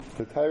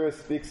The Torah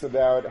speaks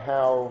about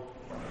how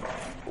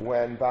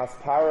when Bas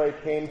Parai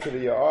came to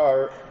the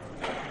Ya'ar,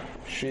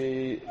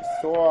 she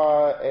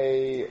saw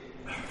a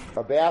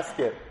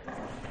basket,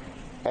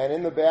 and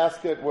in the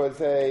basket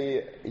was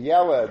a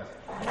yeled.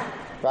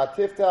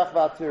 Vatiftach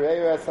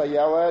vatireyu es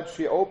hayeled.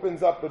 She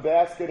opens up the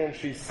basket and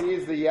she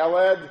sees the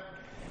yeled.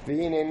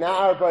 V'hine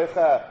na'ar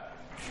baicha.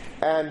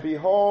 And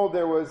behold,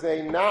 there was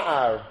a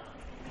na'ar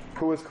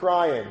who was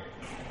crying.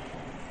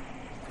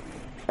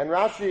 And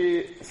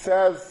Rashi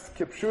says,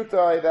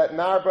 Kipshutai, that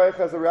na'ar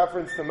baicha is a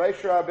reference to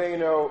Moshe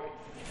Rabbeinu.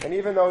 And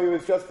even though he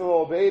was just a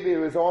little baby, he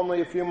was only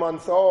a few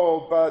months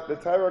old, but the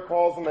Torah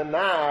calls him a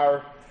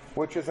na'ar,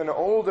 which is an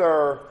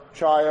older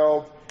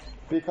child,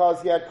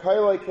 because he had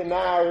kailei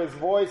kenar, his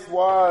voice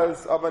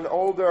was of an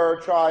older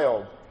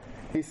child.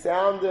 He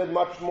sounded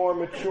much more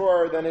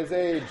mature than his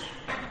age.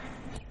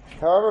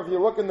 However, if you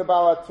look in the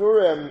Baal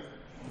HaTurim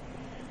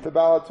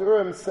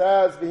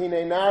says,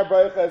 V'hinei na'ar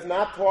baicha is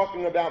not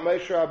talking about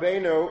Moshe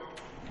Rabbeinu,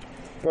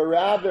 but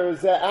rather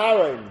Ze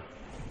Aaron.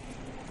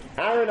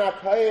 Aaron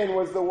HaKohen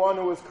was the one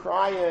who was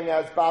crying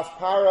as Bas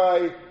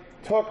Parai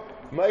took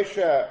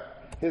Moshe,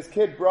 his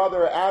kid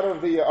brother, out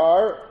of the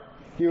Ya'ar.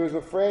 He was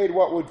afraid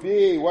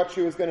what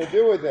she was going to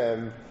do with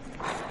him.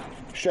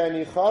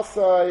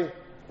 Shenichasai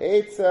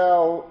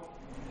Eitzel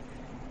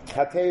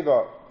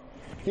HaTeva.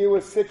 He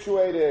was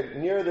situated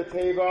near the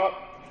Teva,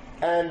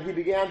 and he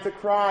began to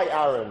cry,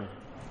 Aaron.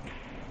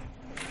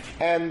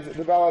 And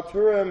the Baal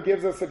HaTurim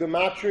gives us a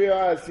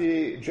gematria, as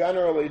he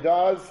generally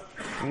does.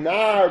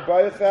 Nar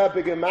baicha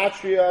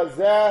begematria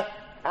zeh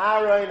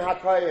Aaron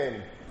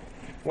HaKohen.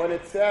 When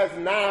it says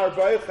Nar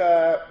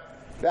baicha,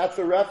 that's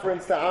a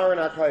reference to Aaron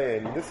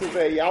HaKohen. This is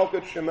a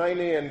Yalkut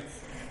Shemaini, and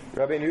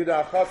Rabbi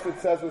Yehuda Chassid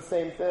says the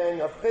same thing,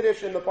 a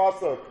Chiddush in the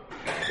Pasuk.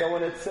 So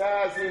when it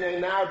says,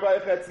 Nar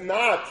baicha, it's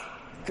not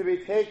to be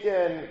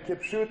taken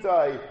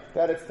kipshutai,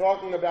 that it's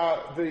talking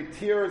about the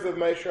tears of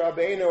Moshe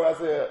Rabbeinu as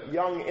a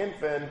young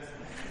infant,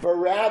 but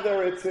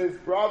rather it's his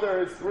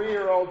brother, his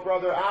 3-year-old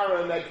brother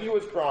Aaron, that he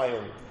was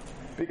crying,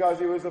 because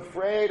he was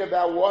afraid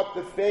about what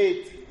the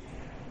fate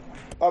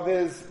of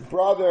his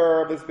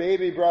brother, of his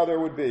baby brother,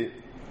 would be.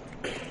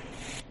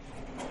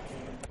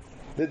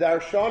 The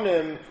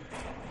Darshanim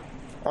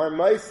are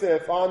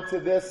meisif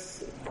onto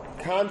this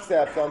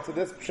concept, onto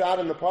this pshat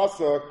in the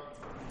Pasuk,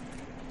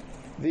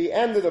 the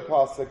end of the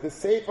Pasuk. The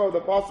Sefer of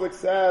the Pasuk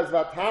says,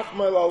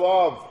 Vatachmel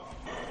alav.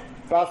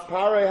 Bas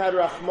Parai had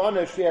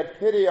Rachmana, she had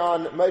pity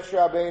on Moshe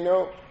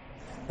Rabbeinu.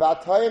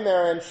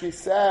 Vataymer, and she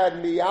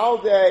said,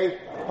 Miyalde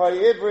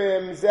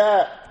ha'ivrim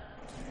zeh.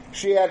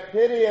 She had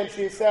pity and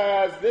she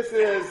says, this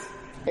is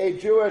a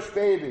Jewish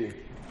baby.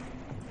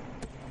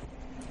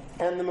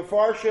 And the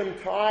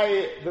Mefarshim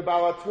tie the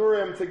Baal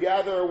HaTurim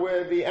together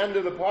with the end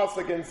of the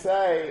Pasuk and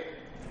say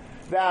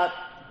that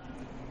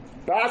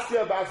Bas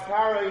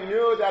Parai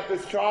knew that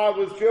this child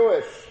was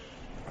Jewish.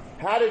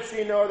 How did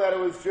she know that it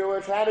was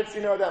Jewish? How did she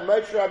know that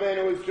Moshe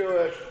Rabbeinu was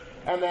Jewish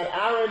and that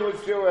Aaron was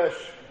Jewish?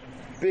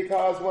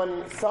 Because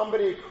when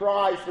somebody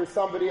cries for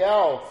somebody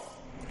else,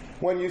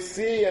 when you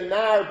see a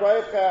Nar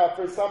Baicha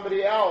for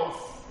somebody else,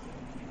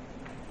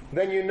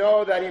 then you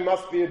know that he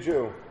must be a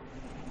Jew.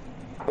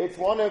 It's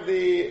one of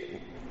the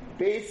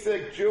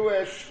basic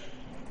Jewish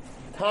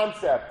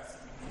concepts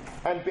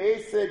and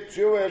basic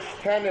Jewish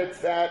tenets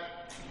that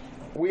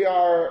we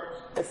are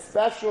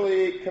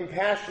especially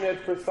compassionate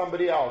for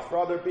somebody else, for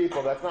other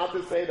people. That's not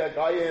to say that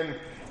Goyim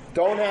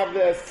don't have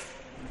this.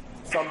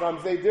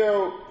 Sometimes they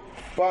do.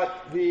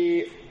 But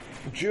the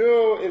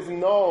Jew is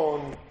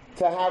known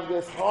to have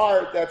this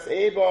heart that's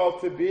able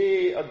to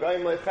be a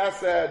Goyim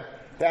Chesed,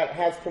 that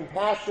has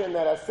compassion,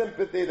 that has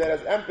sympathy, that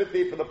has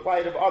empathy for the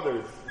plight of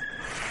others.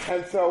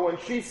 And so when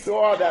she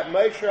saw that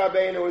Moshe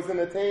Rabbeinu was in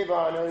the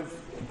Teva and his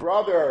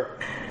brother,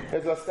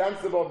 his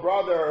ostensible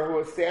brother who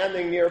was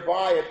standing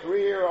nearby, a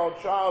 3-year-old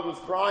child, was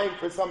crying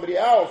for somebody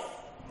else,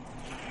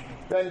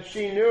 then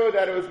she knew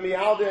that it was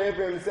Mihalde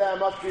Ivrim Zeh,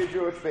 must be a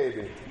Jewish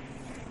baby.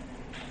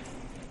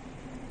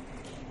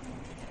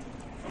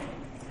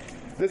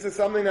 This is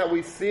something that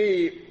we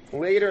see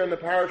later in the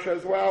parasha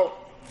as well,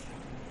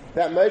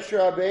 that Moshe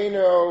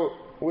Rabbeinu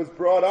was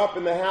brought up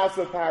in the house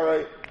of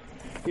Parai.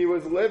 He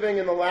was living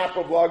in the lap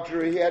of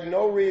luxury. He had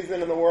no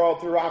reason in the world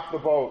to rock the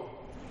boat.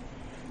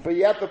 But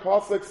yet the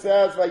Pasuk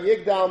says,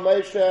 Vayigdal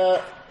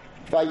Moshe,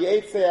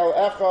 Vayetze el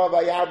Echa,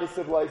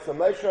 Vayarbesiv Leisa.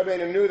 Moshe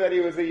Rabbeinu knew that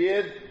he was a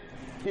Yid.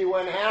 He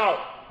went out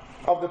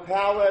of the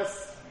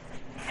palace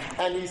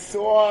and he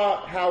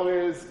saw how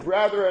his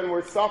brethren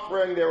were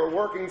suffering. They were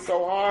working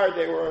so hard.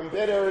 They were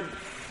embittered.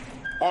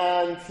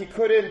 And he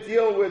couldn't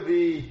deal with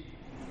the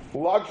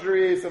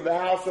luxuries of the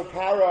house of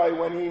Parai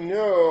when he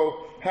knew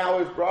how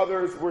his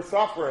brothers were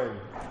suffering.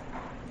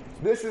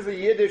 This is a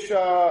Yiddish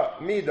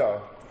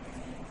midah.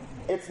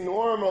 It's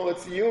normal,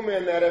 it's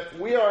human that if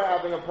we are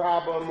having a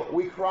problem,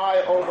 we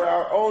cry over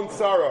our own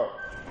sorrow.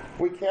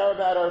 We care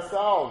about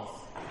ourselves.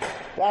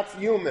 That's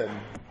human.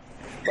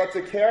 But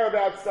to care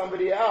about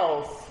somebody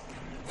else,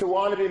 to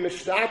want to be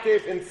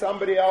mishtakif in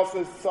somebody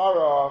else's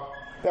sorrow,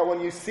 that when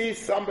you see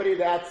somebody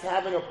that's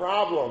having a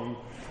problem,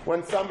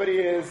 when somebody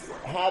is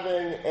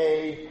having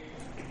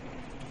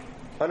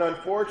an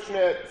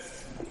unfortunate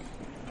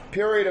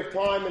period of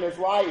time in his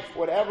life,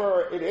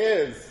 whatever it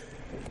is,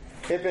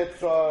 if it's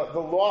the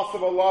loss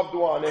of a loved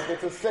one, if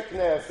it's a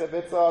sickness, if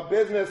it's a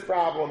business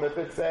problem, if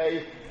it's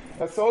a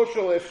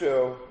social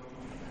issue,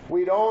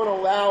 we don't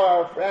allow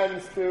our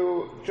friends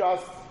to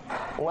just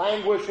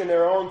languish in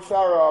their own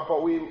sorrow,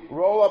 but we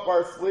roll up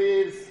our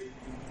sleeves.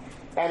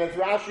 And as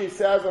Rashi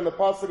says on the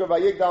pasuk of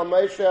Vayigdal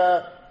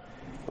Moshe,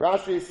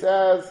 Rashi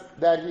says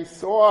that he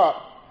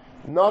saw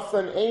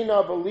Nasan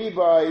Eina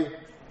B'Libai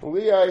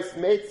Liyais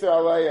Meitzer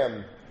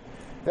Aleim,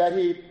 that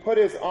he put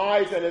his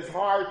eyes and his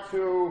heart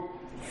to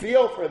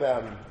feel for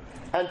them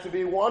and to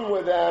be one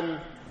with them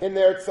in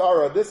their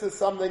tzara. This is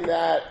something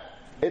that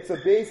it's a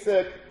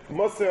basic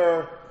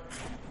Musar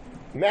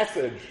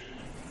message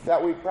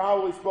that we've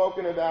probably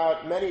spoken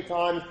about many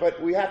times,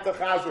 but we have to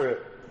chazer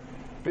it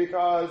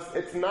because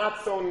it's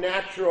not so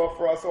natural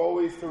for us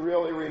always to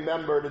really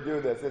remember to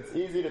do this. It's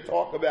easy to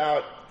talk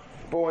about,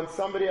 but when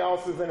somebody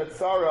else is in a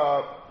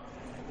tzara,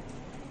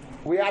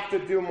 we have to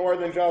do more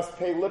than just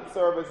pay lip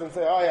service and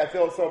say, oh yeah, I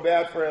feel so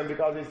bad for him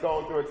because he's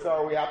going through a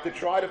tzara. We have to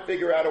try to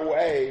figure out a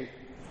way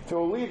to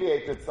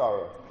alleviate the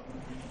tzara,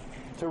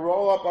 to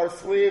roll up our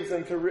sleeves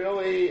and to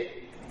really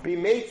be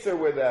maitzer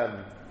with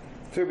them,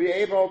 to be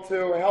able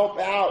to help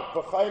out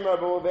b'chaymer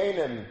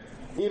b'levenim,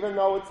 even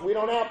though we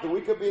don't have to.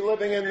 We could be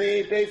living in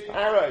the Beis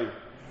Parai.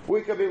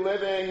 We could be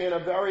living in a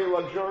very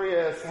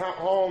luxurious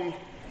home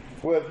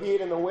with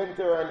heat in the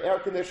winter and air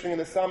conditioning in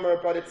the summer,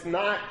 but it's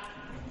not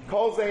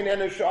kol zein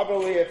enu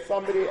shavali if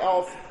somebody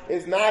else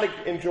is not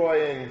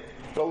enjoying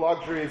the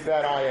luxuries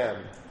that I am.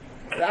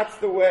 That's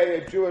the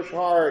way a Jewish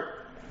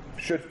heart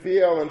should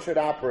feel and should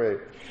operate.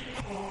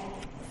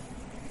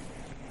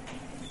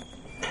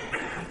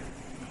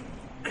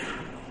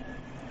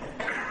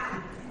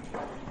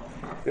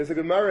 There's a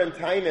Gemara in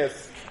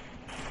Tainus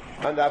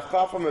on the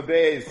Chafam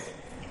Abayz.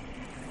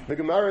 The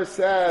Gemara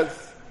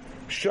says,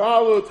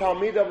 Shalu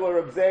Talmidav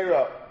l'Reb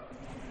Zera.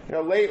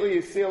 Lately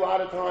you see a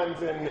lot of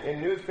times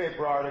in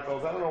newspaper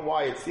articles, I don't know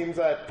why, it seems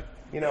that,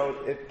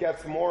 it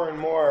gets more and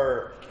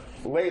more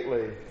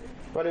lately.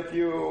 But if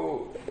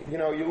you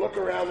look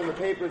around in the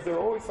papers, they're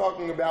always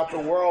talking about the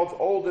world's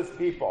oldest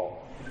people.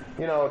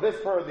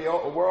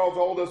 The world's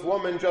oldest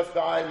woman just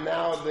died, and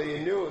now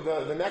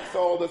the next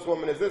oldest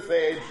woman is this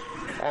age,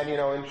 and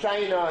in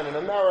China and in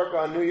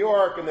America and New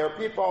York, and there are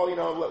people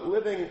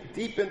living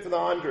deep into the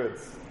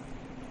hundreds,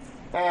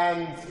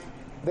 and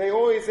they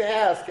always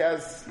ask,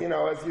 as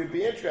you'd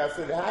be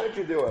interested, how did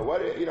you do it?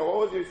 What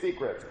was your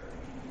secret?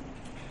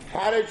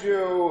 How did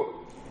you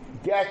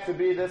get to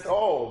be this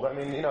old? I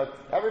mean,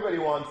 everybody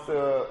wants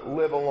to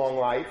live a long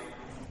life.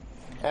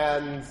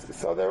 And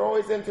so they're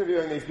always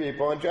interviewing these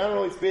people, and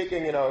generally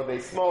speaking, they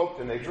smoked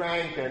and they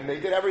drank and they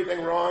did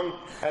everything wrong,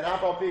 and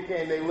Apal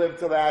Pikein, they lived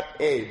to that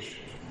age.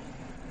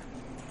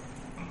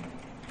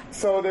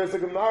 So there's a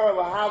Gemara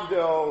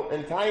Lahavdil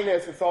in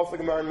Tainus, it's also a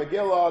Gemara in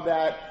Megillah,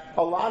 that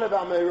a lot of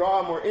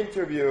Amiram were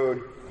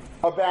interviewed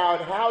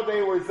about how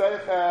they were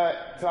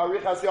Zeicha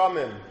Tarichas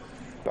Yamim.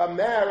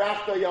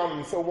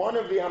 So one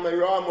of the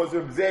Amiram was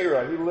Reb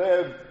Zera. He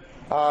lived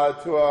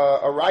to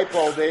a ripe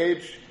old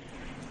age.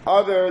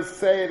 Others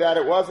say that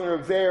it wasn't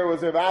Reb Zera, it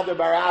was Reb Ada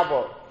bar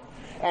Abba.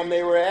 And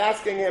they were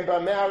asking him,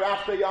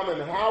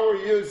 how were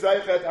you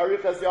Zeichet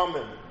Harichas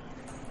Yomim?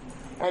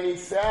 And he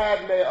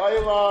said,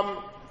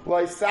 Me'olam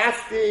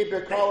loisasti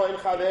b'kol ein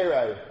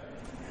chaverei.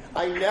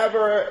 I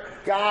never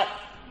got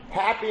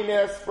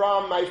happiness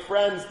from my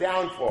friend's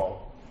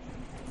downfall.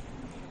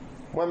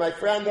 When my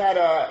friend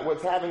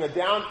was having a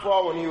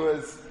downfall, when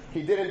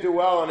he didn't do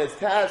well on his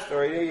test,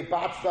 or he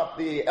botched up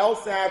the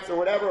LSATs, or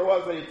whatever it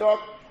was that he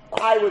took,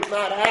 I was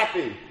not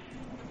happy.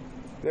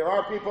 There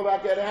are people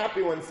that get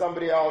happy when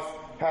somebody else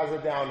has a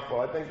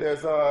downfall. I think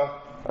there's a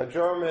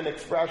German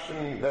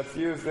expression that's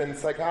used in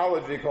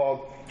psychology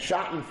called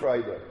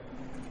Schadenfreude,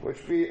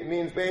 which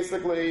means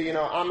basically,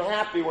 I'm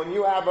happy. When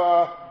you have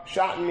a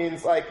Schaden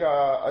means like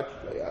a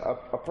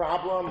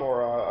problem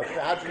or a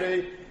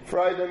tragedy.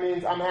 Freude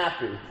means I'm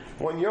happy.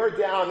 When you're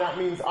down, that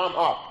means I'm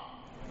up.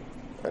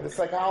 And the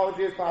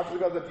psychology is possible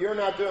because if you're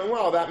not doing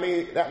well, that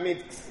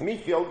makes me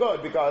feel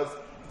good because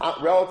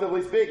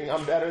relatively speaking,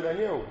 I'm better than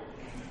you.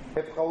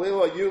 If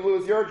Khalila, you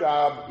lose your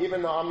job,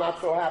 even though I'm not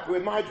so happy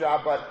with my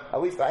job, but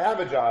at least I have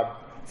a job,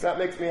 so that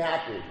makes me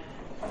happy.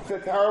 It's a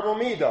terrible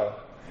midah.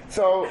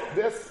 So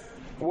this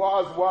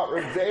was what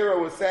Reb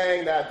Zera was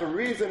saying, that the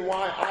reason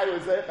why I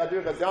was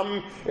Harichas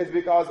Yomim is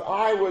because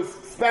I was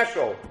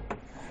special.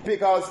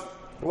 Because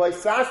when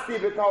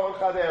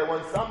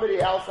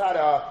somebody else had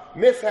a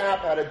mishap,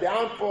 had a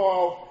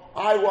downfall,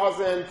 I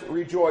wasn't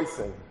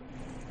rejoicing.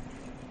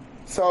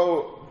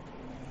 So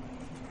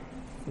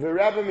the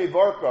Rebbe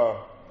Mivorka,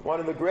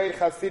 one of the great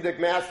Hasidic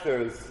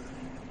masters,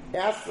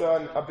 asks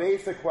a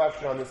basic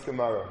question on this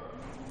Gemara.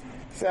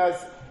 He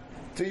says,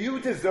 do you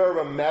deserve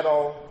a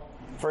medal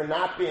for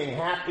not being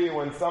happy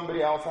when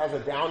somebody else has a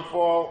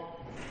downfall?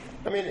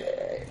 I mean,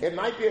 it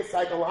might be a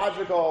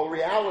psychological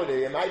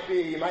reality.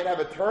 You might have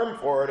a term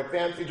for it, a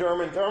fancy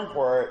German term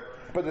for it,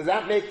 But does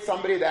that make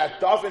somebody that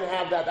doesn't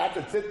have that, that's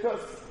a tzidkus?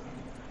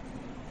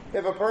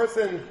 If a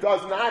person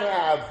does not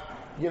have,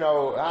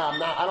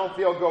 I don't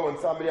feel good when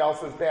somebody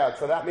else is bad,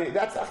 so that means,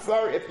 that's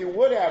achzar. If you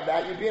would have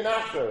that, you'd be an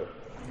achzar.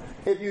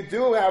 If you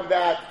do have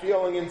that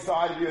feeling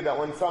inside of you that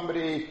when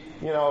somebody,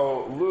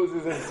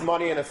 loses his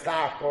money in a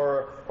stock,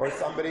 or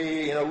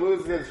somebody,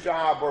 loses his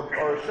job, or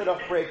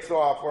shidduch breaks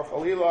off, or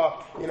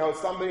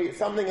chalila,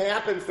 something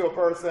happens to a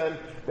person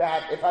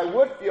that if I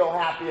would feel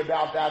happy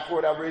about that for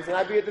whatever reason,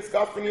 I'd be a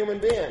disgusting human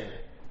being.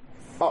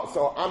 Oh,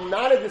 so I'm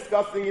not a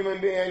disgusting human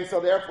being, so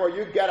therefore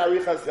you get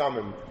arichas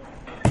yamim.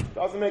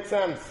 Doesn't make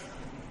sense.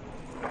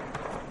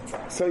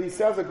 So he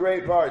says a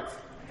great part.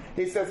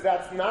 He says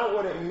that's not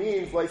what it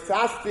means.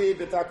 Leisasti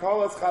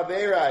b'takalas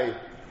chaverai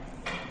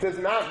does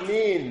not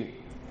mean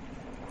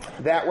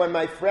that when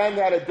my friend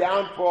had a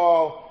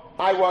downfall,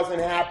 I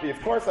wasn't happy. Of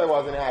course I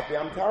wasn't happy.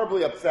 I'm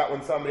terribly upset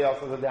when somebody else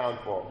has a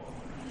downfall.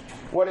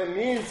 What it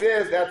means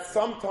is that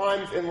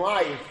sometimes in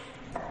life,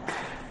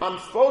 I'm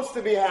supposed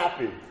to be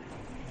happy.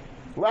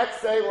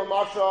 Let's say,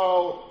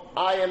 Lamashal,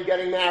 I am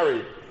getting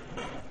married.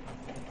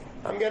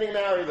 I'm getting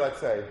married, let's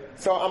say.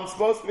 So I'm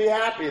supposed to be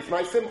happy. It's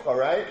my simcha,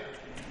 right?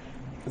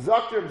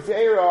 Zakir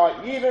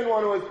Bzeira, even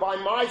when it was by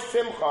my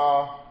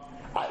simcha,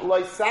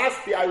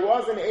 Leisasti, I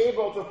wasn't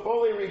able to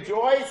fully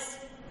rejoice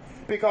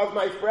because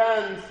my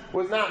friend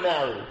was not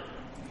married.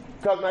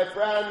 Because my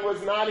friend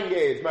was not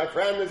engaged. My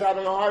friend was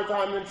having a hard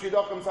time in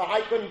shidduchim, so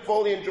I couldn't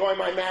fully enjoy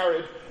my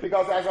marriage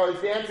because as I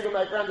was dancing with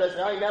my friends, I said,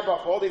 hey,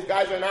 Nebuch, all these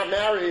guys are not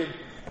married.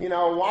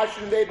 Why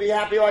shouldn't they be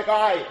happy like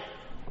I?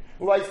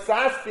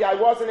 Leisasti, I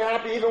wasn't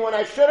happy even when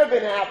I should have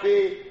been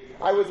happy.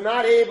 I was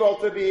not able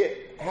to be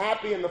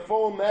happy in the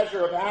full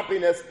measure of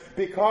happiness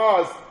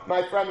because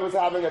my friend was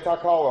having a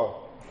takala.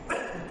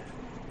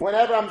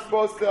 Whenever I'm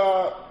supposed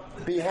to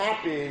be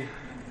happy,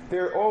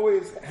 there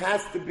always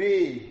has to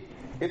be,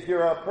 if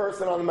you're a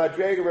person on the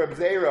Madrega of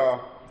Zera,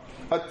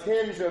 a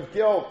tinge of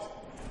guilt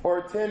or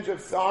a tinge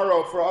of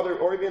sorrow for other,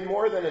 or even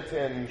more than a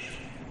tinge,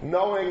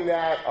 knowing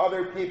that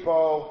other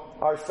people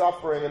are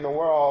suffering in the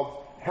world.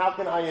 How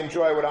can I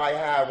enjoy what I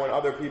have when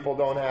other people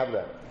don't have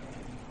that?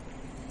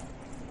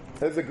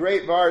 There's a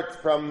great verse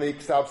from the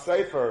Ksav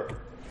Sefer.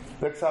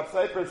 The Ksav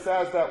Sefer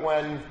says that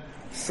when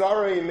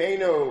Sarah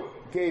Imenu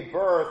gave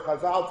birth,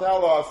 Chazal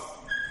tell us,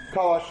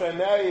 Kol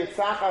Hashemei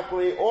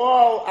Yitzchakli,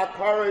 all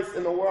Akaris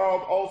in the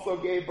world also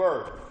gave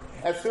birth.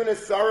 As soon as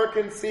Sarah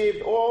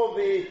conceived, all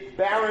the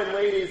barren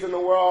ladies in the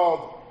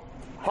world,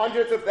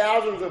 hundreds of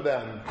thousands of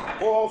them,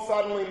 all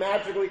suddenly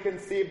magically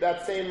conceived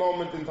that same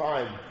moment in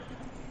time.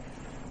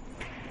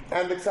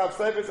 And the Ksav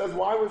Sefer says,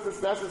 why was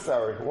this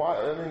necessary?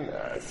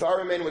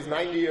 Sarah Imenu was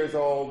 90 years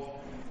old.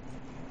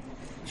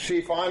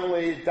 She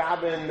finally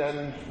davened,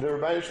 and the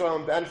Rebbeinu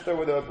Shalom benched her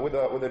with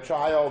a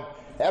child.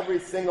 Every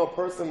single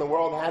person in the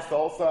world has to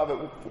also have it.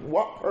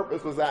 What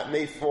purpose was that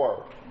mace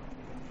for?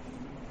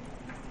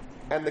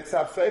 And the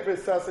Ksav Sefer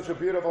says such a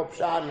beautiful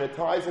pshat, and it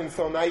ties in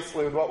so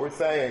nicely with what we're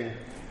saying,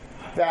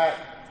 that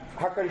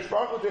HaKadosh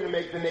Baruch Hu didn't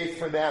make the mace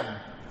for them,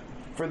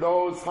 for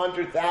those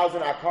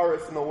 100,000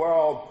 Akaris in the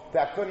world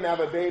that couldn't have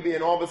a baby,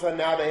 and all of a sudden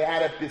now they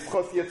had it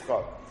b'schus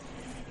Yitzchak.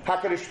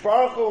 HaKadosh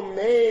Baruch Hu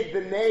made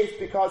the nace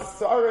because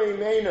Sarah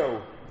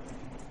Imenu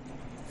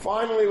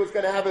finally was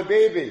going to have a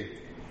baby.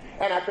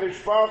 And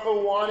HaKadosh Baruch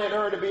Hu wanted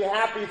her to be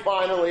happy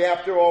finally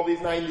after all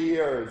these 90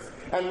 years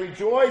and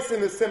rejoice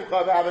in the simcha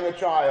of having a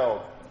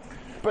child.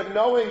 But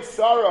knowing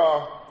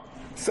Sarah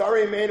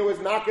Imenu was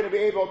not going to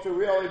be able to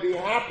really be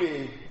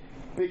happy,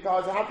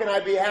 because how can I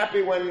be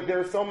happy when there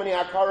are so many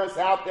Akaras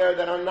out there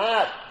that are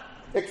not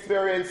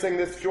experiencing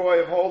this joy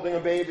of holding a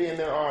baby in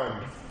their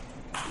arms?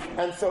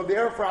 And so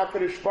therefore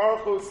HaKadosh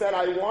Baruch Hu said,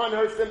 I want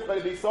her simcha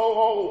to be so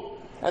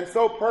whole and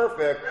so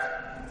perfect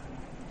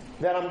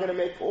that I'm going to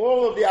make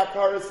all of the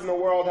Akaras in the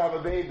world have a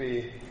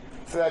baby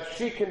so that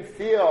she can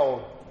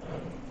feel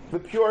the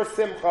pure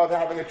simcha of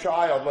having a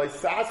child.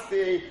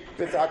 Leisasti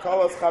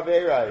b'takalas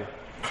chaverai.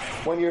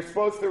 When you're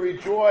supposed to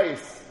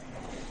rejoice,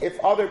 if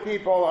other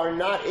people are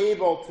not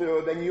able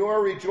to, then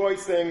your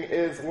rejoicing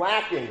is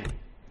lacking.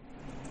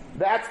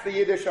 That's the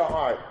Yiddish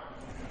heart.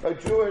 A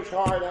Jewish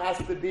heart has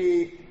to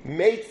be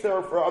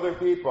maitzer for other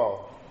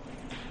people.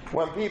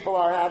 When people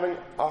are having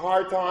a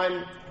hard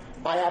time,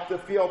 I have to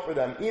feel for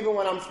them. Even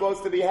when I'm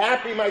supposed to be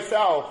happy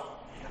myself,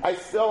 I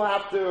still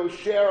have to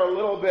share a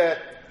little bit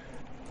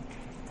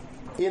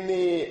in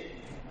the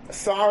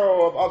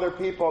sorrow of other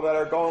people that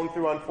are going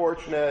through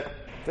unfortunate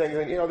things.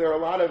 And there are a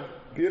lot of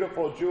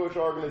beautiful Jewish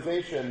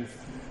organizations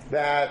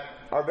that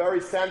are very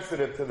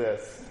sensitive to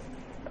this.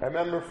 I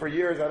remember for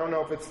years, I don't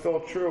know if it's still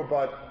true,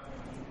 but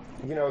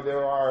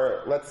there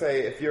are, let's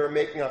say, if you're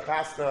making a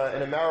chasna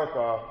in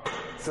America,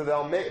 so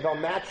they'll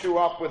match you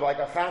up with like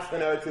a chasna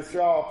in Eretz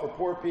Yisrael for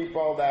poor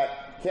people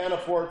that can't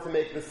afford to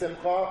make the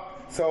simcha.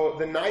 So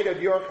the night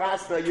of your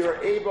chasna,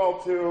 you're able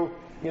to,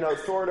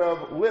 sort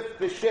of lift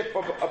the ship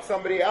of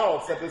somebody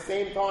else. At the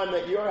same time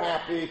that you're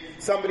happy,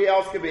 somebody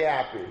else could be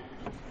happy.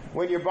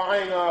 When you're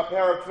buying a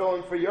pair of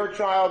tefillin for your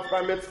child's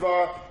bar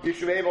mitzvah, you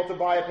should be able to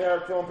buy a pair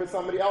of tefillin for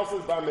somebody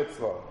else's bar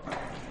mitzvah.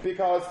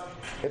 Because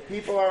if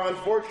people are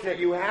unfortunate,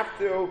 you have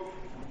to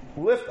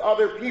lift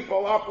other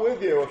people up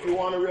with you if you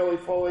want to really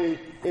fully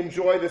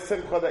enjoy the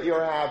simcha that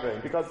you're having,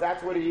 because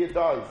that's what a yid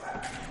does.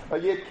 A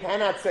yid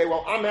cannot say,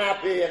 well, I'm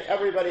happy and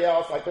everybody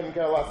else I couldn't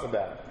care less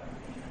about.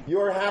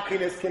 Your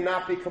happiness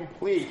cannot be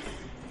complete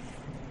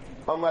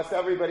unless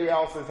everybody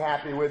else is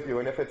happy with you.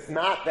 And if it's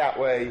not that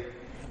way,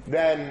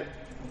 then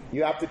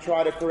you have to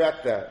try to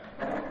correct that.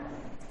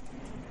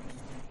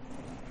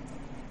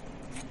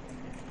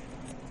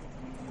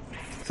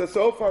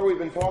 So far we've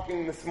been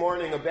talking this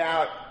morning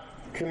about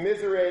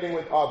commiserating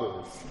with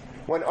others.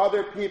 When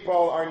other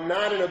people are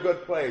not in a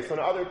good place, when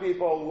other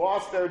people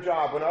lost their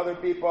job, when other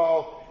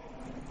people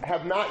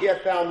have not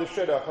yet found the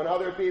shidduch, when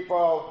other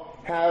people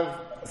have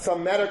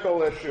some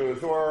medical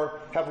issues or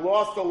have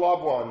lost a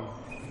loved one,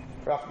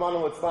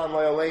 Rahmanu litzlan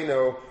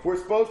le'aleinu, we're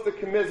supposed to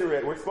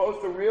commiserate. We're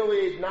supposed to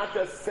really not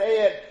just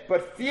say it,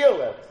 but feel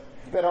it,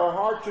 that our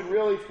heart should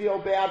really feel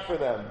bad for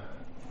them.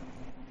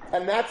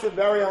 And that's a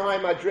very high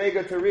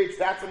madrega to reach.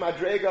 That's a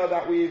madrega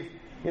that we've,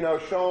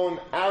 shown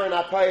Aaron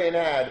Akayin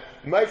had,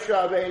 Moshe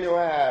Rabbeinu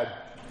had,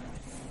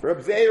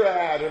 Reb Zera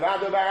had, Reb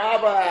Ada bar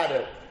Abba had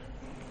it.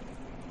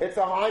 It's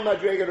a high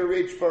madrega to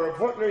reach. But Rav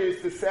Hutner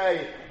used to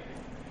say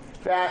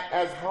that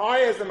as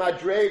high as a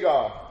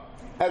madrega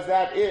as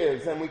that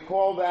is, and we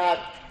call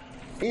that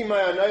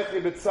Imay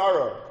Anochi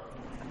B'Tzara,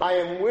 I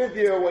am with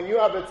you when you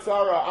have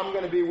B'Tzara, I'm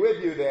going to be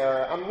with you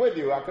there. I'm with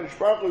you. HaKadosh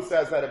Baruch Hu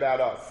says that about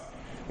us.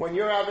 When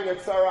you're having a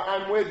tzara,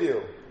 I'm with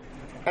you.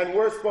 And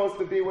we're supposed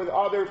to be with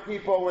other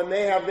people when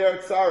they have their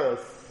tzaras.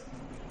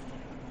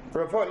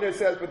 Rav Hutner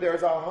says, but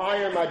there's a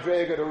higher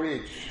madrega to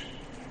reach.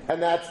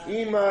 And that's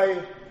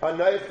Imay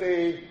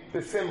Anochi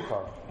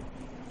B'Simcha.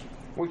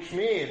 Which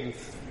means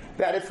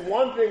that it's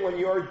one thing when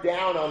you're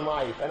down on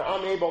life, and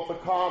I'm able to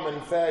come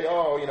and say,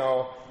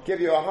 give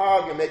you a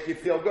hug and make you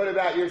feel good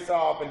about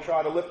yourself and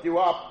try to lift you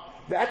up.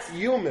 That's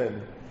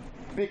human.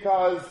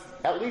 Because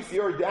at least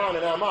you're down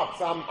and I'm up,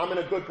 so I'm in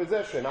a good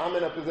position. I'm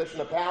in a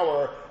position of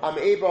power. I'm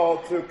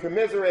able to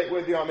commiserate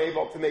with you. I'm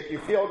able to make you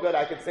feel good.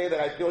 I could say that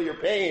I feel your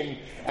pain,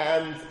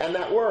 and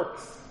that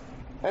works.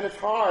 And it's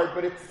hard,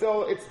 but it's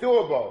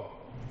doable.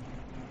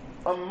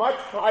 A much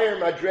higher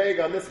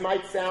madrega, and this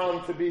might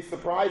sound to be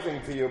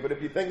surprising to you, but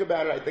if you think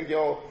about it, I think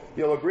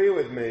you'll agree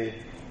with me.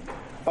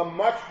 A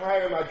much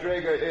higher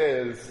madrega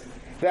is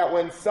that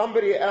when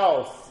somebody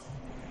else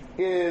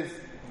is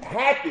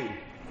happy,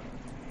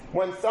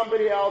 when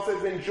somebody else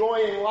is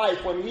enjoying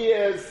life, when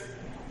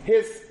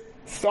his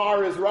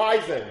star is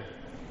rising,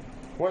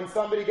 when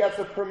somebody gets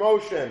a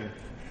promotion,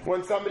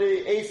 when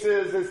somebody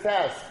aces his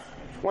test,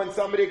 when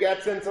somebody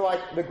gets into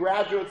the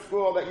graduate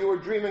school that you were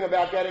dreaming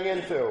about getting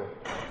into,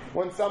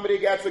 when somebody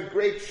gets a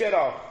great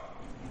shidduch,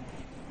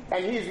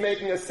 and he's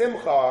making a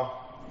simcha,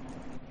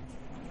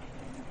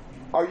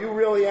 are you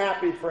really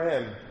happy for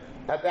him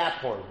at that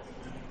point?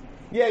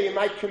 Yeah, you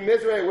might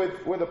commiserate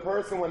with a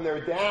person when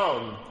they're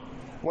down,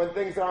 when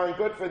things aren't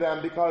good for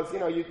them, because,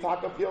 you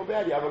talk to feel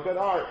bad, you have a good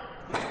heart.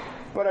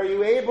 But are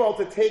you able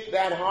to take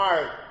that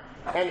heart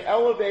and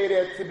elevate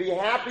it to be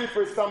happy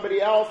for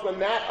somebody else when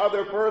that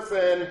other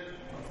person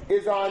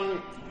is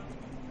on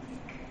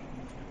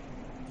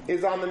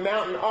the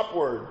mountain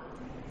upward?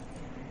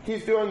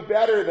 He's doing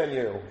better than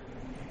you.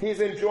 He's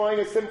enjoying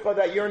a simcha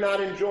that you're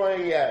not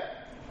enjoying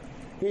yet.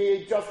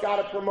 He just got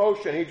a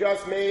promotion. He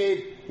just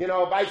made,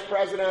 vice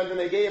president, and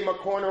they gave him a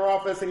corner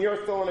office, and you're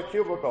still in a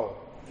cubicle.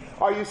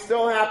 Are you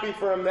still happy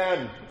for him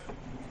then?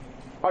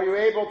 Are you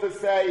able to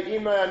say,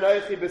 Imay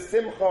Anochi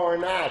B'Simcha or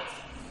not?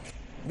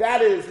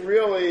 That is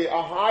really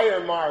a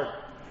higher mark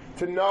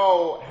to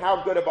know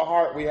how good of a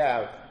heart we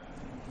have.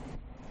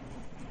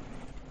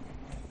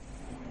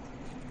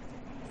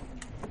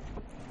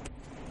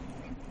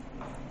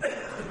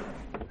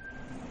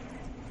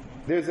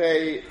 There's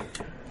a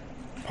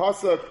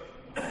pasuk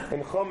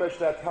in Chumash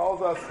that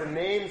tells us the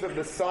names of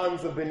the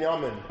sons of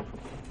Binyamin.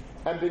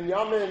 And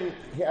Binyamin,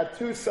 he had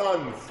two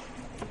sons.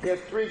 He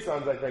has three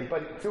sons, I think,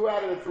 but two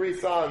out of the three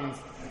sons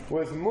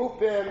was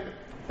Mupim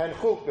and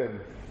Chupim.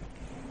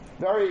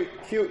 Very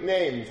cute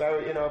names.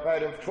 If I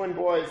had twin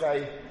boys,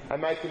 I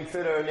might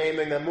consider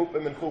naming them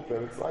Mupim and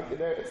Chupim.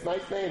 It's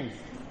nice names.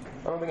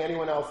 I don't think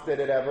anyone else did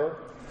it ever,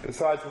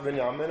 besides for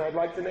Binyamin. I'd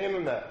like to name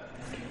them that.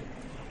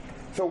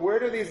 So where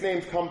do these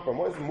names come from?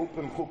 What is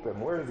Mupim, Chupim?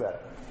 Where is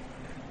that?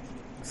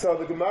 So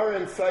the Gemara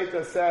in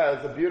Saita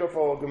says, a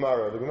beautiful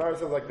Gemara. The Gemara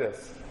says like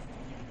this.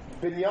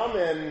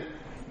 Binyamin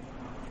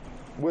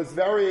was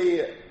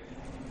very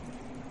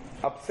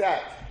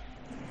upset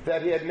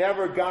that he had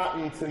never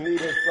gotten to meet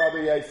his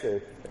brother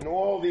Yosef. In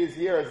all these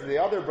years, the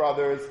other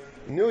brothers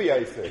knew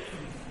Yosef.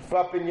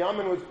 But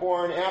Binyamin was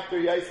born after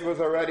Yosef was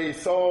already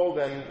sold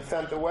and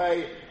sent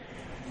away.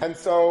 And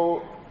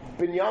so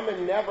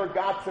Binyamin never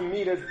got to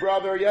meet his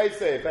brother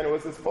Yosef, and it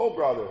was his full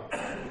brother,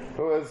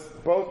 who was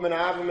both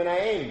Menav and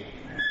Menaim.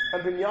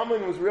 And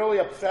Binyamin was really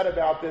upset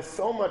about this,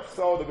 so much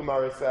so, the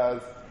Gemara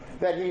says,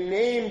 that he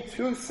named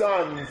two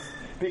sons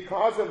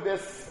because of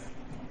this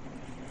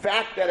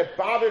fact that it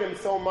bothered him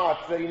so much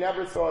that he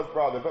never saw his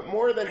brother. But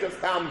more than just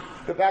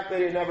the fact that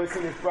he had never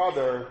seen his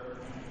brother,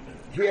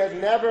 he had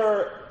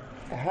never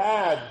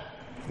had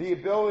the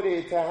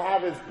ability to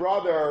have his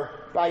brother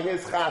by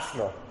his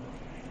chasna.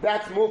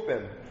 That's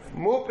mupim.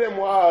 Mupim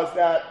was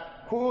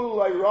that hu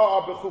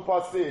lo'ira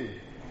b'chupasi.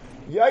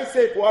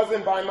 Yosef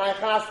wasn't by my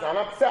chasna. I'm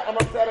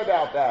upset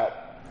about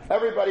that.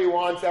 Everybody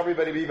wants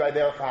everybody to be by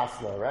their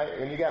chasna, right?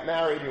 When you get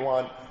married, you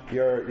want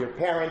your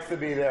parents to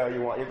be there,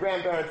 you want your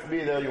grandparents to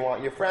be there, you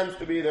want your friends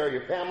to be there,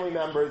 your family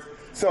members.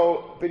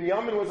 So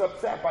Binyamin was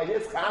upset by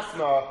his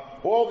chasna.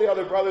 All the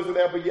other brothers were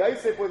there, but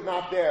Yosef was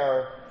not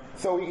there.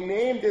 So he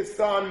named his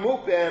son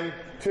Mupim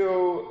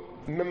to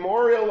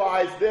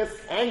memorialize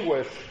this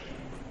anguish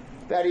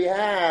that he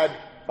had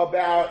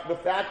about the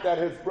fact that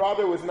his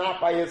brother was not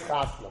by his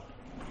chasna.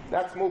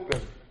 That's Mupim.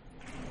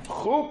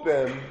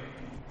 Chupim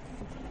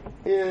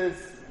is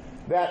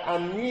that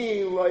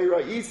ani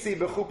lo'iraisi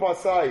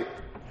b'chupasai.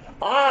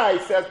 I,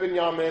 says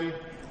Binyamin,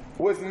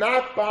 was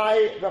not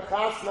by the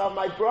chasna of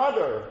my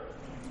brother.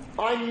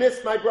 I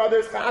missed my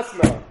brother's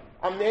chasna.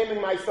 I'm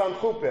naming my son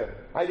Chupim.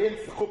 I didn't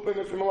Chupim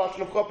is from the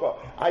lashon of chuppah.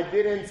 I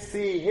didn't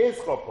see his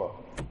chuppah.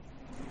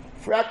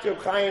 Fracture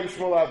Chaim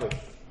Shmulevitz.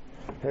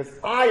 Because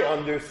I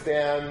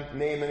understand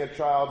naming a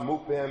child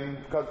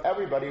Mupim because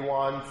everybody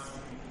wants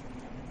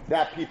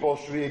that people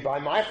should be by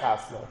my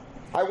chasna.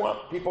 I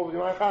want people to be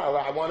my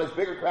chasna. I want as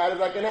big a crowd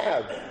as I can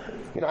have.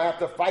 I have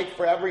to fight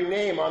for every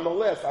name on the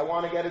list. I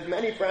want to get as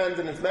many friends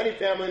and as many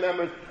family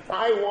members.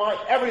 I want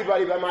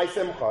everybody by my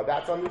simcha.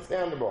 That's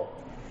understandable.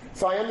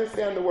 So I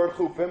understand the word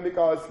Mupim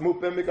because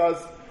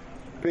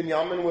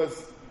Binyamin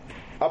was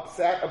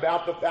upset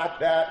about the fact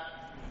that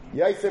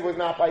Yosef was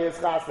not by his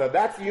chasna.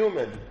 That's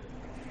human.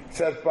 It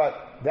says,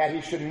 but that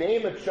he should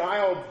name a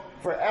child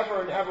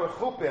forever and ever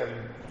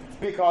Chupim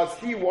because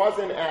he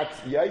wasn't at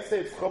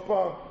Yosef's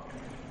chuppah.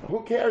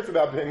 Who cares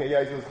about being at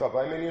Yosef's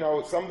chuppah? I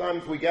mean,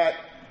 sometimes we get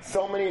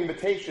so many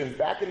invitations.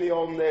 Back in the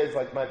olden days,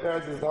 like my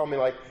parents used to tell me,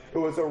 like, it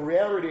was a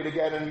rarity to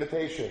get an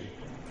invitation.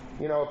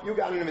 If you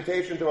got an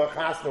invitation to a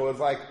chasna, it was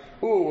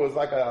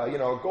like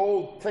a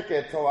gold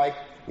ticket to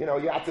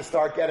you have to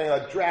start getting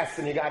a dress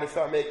and you got to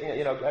start making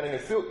getting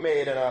a suit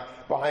made and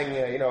buying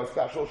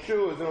special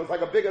shoes, and it was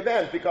like a big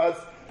event because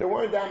there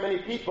weren't that many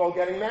people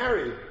getting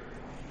married.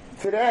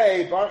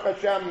 Today, Baruch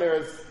Hashem,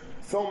 there's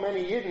so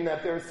many Yidden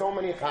that there's so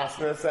many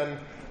chasnas and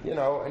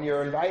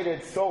you're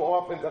invited so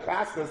often to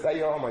chasnas that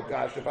oh my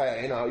gosh, if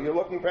you're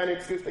looking for any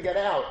excuse to get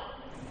out.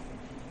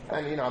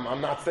 And,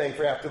 I'm not saying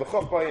for after the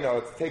chuppah,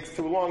 it takes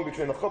too long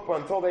between the chuppah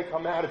until they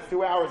come out. It's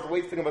 2 hours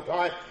wasting of a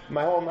time.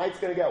 My whole night's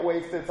going to get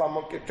wasted, so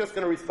I'm just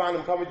going to respond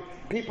and come.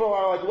 People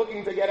are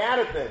looking to get out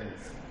of things.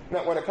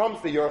 Now, when it comes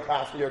to your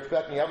chasna, you're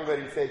expecting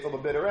everybody to stay till the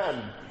bitter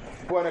end.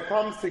 But when it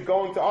comes to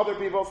going to other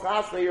people's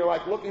chasna, you're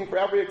looking for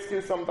every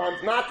excuse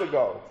sometimes not to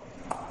go.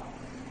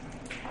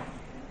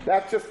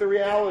 That's just the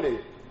reality.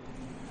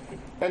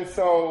 And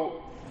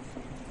so,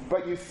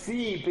 but you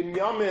see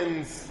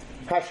Binyamin's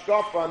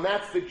hashkafa, and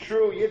that's the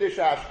true Yiddish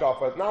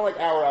hashkafa. It's not like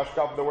our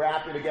hashkafa that we're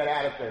happy to get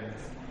out of things.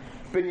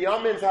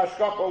 Binyamin's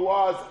hashkafa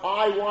was,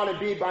 I want to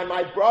be by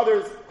my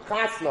brother's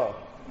chasna.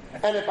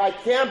 And if I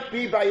can't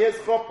be by his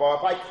chuppah,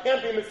 if I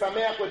can't be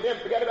misameach with him,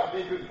 forget about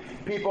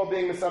people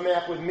being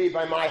misameach with me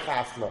by my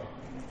chasna.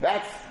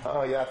 That's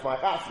my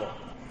chasna.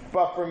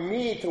 But for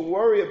me to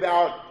worry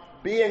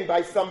about being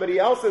by somebody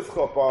else's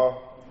chuppah,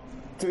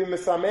 to be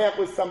misameach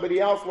with somebody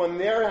else when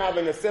they're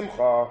having a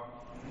simcha,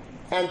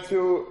 and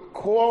to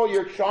call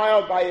your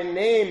child by a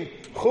name,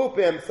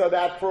 Chupim, so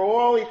that for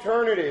all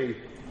eternity,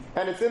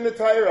 and it's in the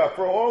Torah,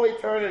 for all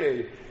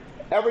eternity,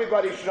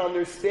 everybody should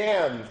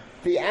understand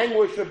the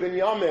anguish of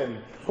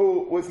Binyamin,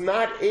 who was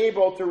not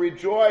able to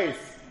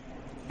rejoice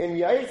in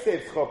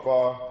Yosef's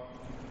chuppah.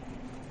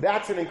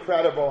 That's an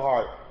incredible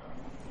heart.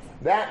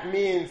 That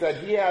means that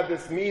he had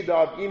this midah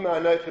of ima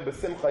anochi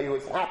b'simcha. He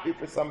was happy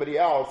for somebody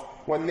else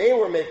when they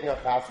were making a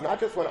chas, not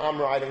just when I'm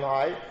riding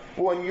high,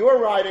 but when you're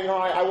riding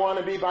high, I want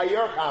to be by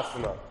your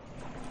chasana.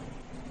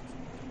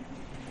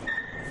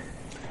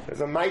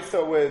 There's a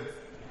maisa with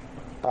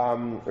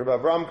Rabbi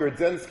Avram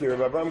Grodzinski.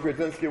 Rabbi Avram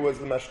Grodzinski was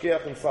the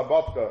mashgiach in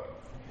Slobodka.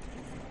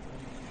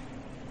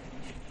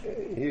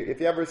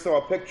 If you ever saw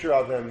a picture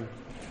of him,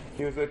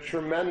 he was a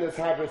tremendous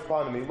havris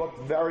panim. He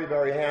looked very,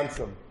 very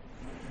handsome.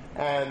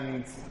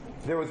 And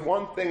there was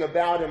one thing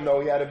about him,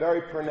 though. He had a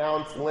very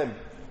pronounced limp.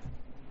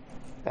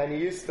 And he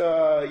used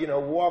to,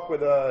 walk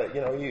with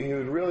he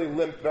would really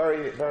limp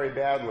very, very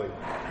badly.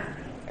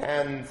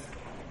 And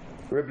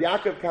Rabbi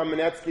Yaakov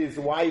Kamenetsky's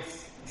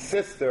wife's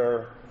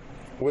sister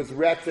was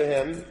read to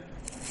him,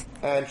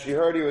 and she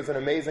heard he was an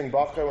amazing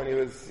bacher when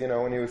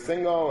he was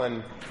single,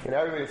 and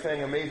everybody was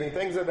saying amazing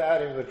things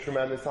about him. He was a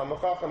tremendous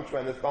Talmid Chacham,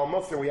 tremendous Baal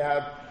Musar. We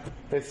have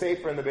his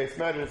sefer in the Beis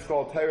Medrash. It's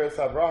called Teres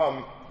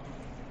Avraham,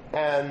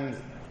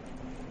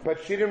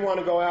 but she didn't want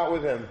to go out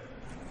with him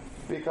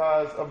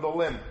because of the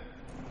limp.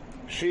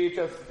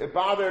 It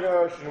bothered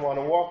her. She didn't want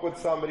to walk with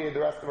somebody the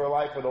rest of her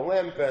life with a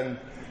limp,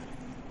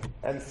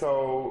 and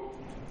so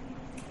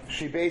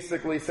she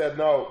basically said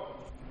no.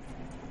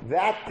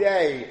 That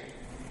day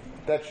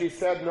that she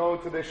said no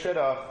to the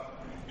shidduch,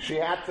 she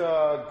had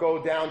to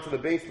go down to the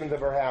basement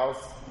of her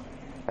house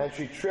and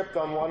she tripped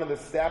on one of the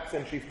steps,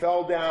 and she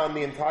fell down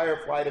the entire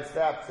flight of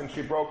steps, and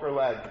she broke her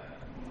leg.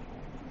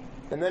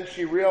 And then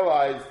she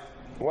realized,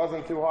 it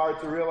wasn't too hard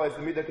to realize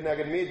the midah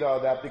k'neged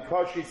midah, that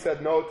because she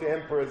said no to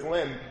him for his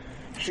limp,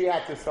 she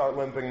had to start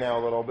limping now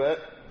a little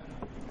bit.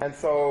 And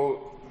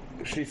so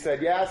she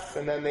said yes,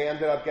 and then they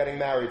ended up getting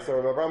married. So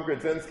Rav Avram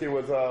Grodzinski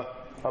was a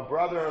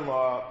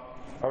brother-in-law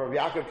of Rav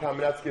Yaakov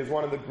Kamenetsky, was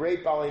one of the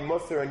great Balei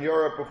Musar in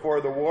Europe before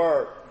the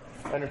war.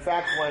 And in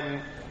fact,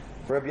 when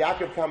Rav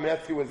Yaakov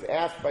Kamenetsky was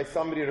asked by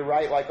somebody to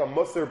write like a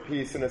Musar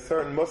piece in a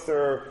certain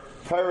Musar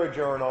Torah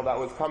journal that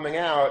was coming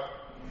out,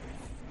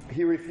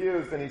 he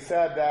refused, and he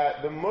said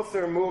that the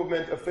Musar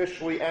movement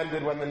officially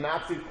ended when the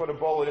Nazis put a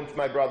bullet into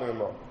my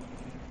brother-in-law.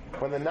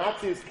 When the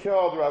Nazis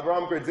killed Rav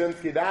Avram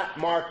Grodzinski, that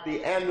marked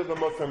the end of the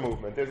Musar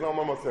movement. There's no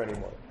more Musar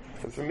anymore.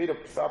 Because for me to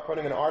start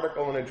putting an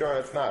article in a journal,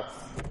 it's nuts.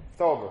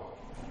 It's over.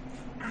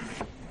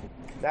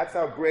 That's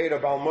how great a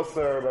Bal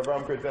Musar Rav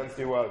Avram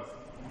Grodzinski was.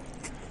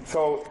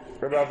 So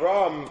Rav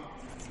Avram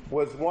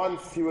was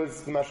once, he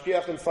was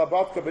mashgiach in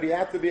Slobodka, but he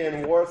had to be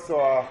in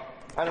Warsaw.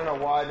 I don't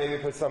know why,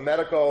 maybe for some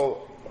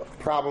medical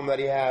problem that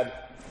he had.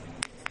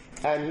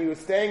 And he was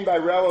staying by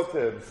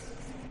relatives.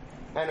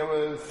 And it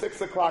was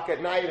 6 o'clock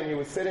at night, and he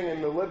was sitting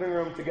in the living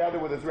room together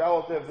with his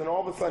relatives, and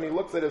all of a sudden he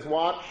looks at his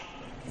watch,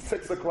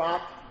 6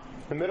 o'clock,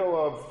 in the middle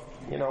of,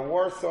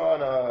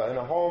 Warsaw, in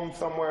a home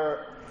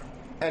somewhere,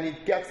 and he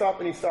gets up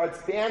and he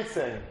starts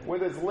dancing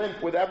with his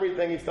limp, with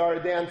everything. He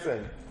started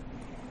dancing.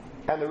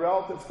 And the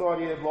relatives thought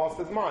he had lost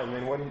his mind. I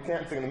mean, what are you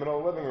dancing in the middle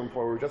of the living room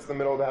for? We were just in the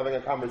middle of having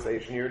a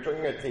conversation. You were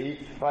drinking a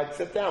tea. Like,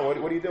 sit down. What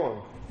are you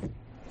doing?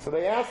 So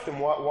they asked him,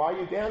 why are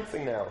you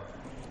dancing now?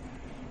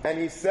 And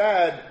he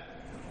said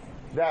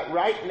that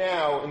right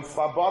now in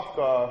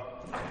Slobodka,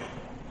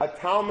 a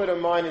Talmud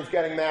of mine is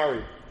getting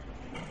married.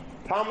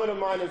 Talmud of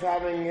mine is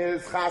having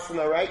his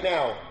chasana right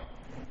now.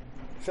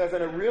 He says,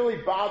 and it really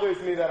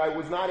bothers me that I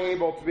was not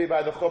able to be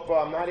by the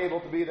chuppah. I'm not able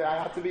to be there.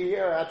 I have to be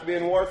here. I have to be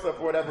in Warsaw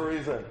for whatever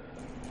reason.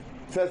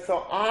 He says,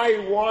 so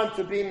I want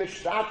to be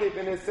mishtatif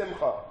in his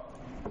simcha.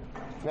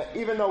 Now,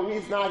 even though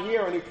he's not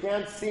here and he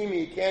can't see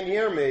me, he can't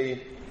hear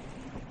me,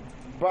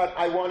 but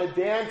I want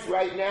to dance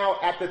right now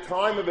at the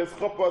time of his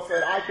chuppah so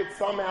that I could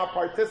somehow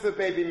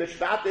participate, be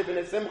mishtatif in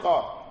his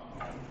simcha.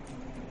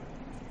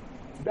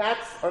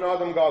 That's an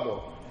Adam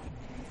Gadol.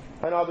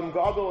 An Adam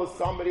Gadol is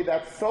somebody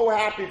that's so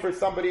happy for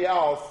somebody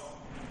else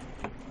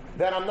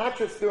that I'm not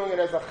just doing it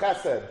as a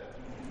chesed.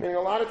 Meaning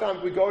a lot of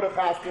times we go to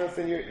chasnas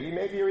and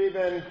maybe you're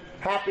even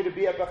happy to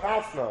be at the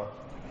chasna.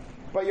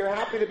 But you're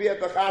happy to be at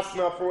the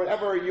chasna for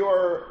whatever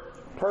your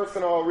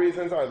personal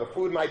reasons are. The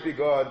food might be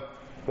good.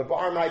 The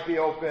bar might be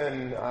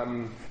open.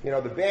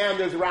 The band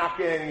is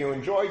rocking. You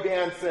enjoy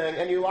dancing.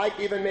 And you like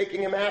even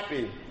making him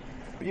happy.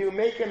 You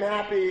make him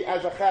happy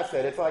as a chesed.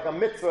 It's like a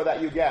mitzvah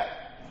that you get.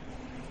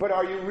 But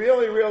are you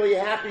really, really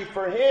happy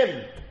for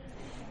him?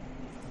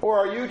 Or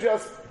are you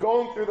just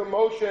going through the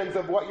motions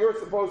of what you're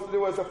supposed to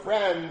do as a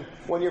friend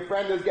when your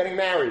friend is getting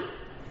married?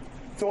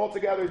 It's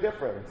altogether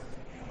different.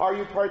 Are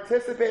you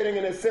participating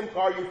in his simcha?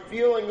 Are you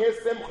feeling his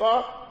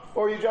simcha?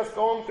 Or are you just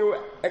going through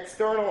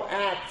external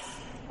acts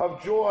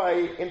of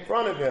joy in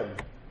front of him?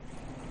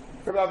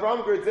 Rav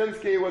Avram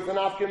Grodzinski was an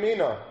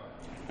afkamina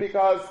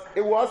because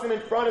it wasn't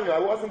in front of him. I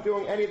wasn't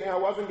doing anything. I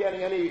wasn't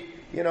getting any,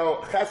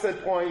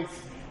 chesed points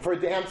for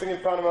dancing in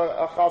front of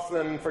a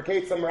chassan, for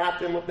Ketzam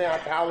Ratim with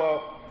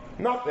Ne'akala.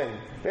 Nothing.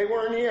 They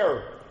weren't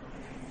here.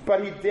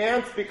 But he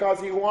danced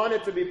because he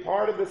wanted to be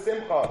part of the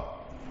simcha.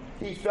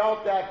 He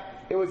felt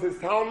that it was his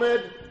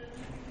Talmud,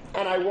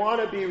 and I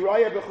want to be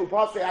Raya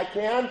B'chupase. I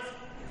can't,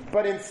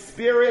 but in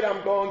spirit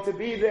I'm going to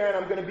be there, and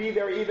I'm going to be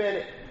there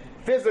even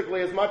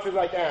physically as much as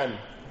I can.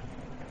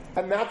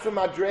 And that's a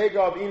madrega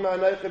of Ima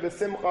Aneicha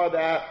B'simcha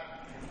that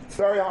it's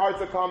very hard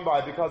to come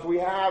by, because we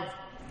have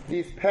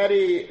these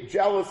petty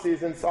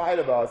jealousies inside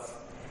of us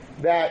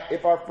that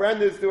if our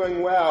friend is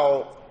doing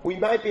well, we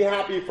might be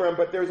happy for him,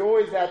 but there's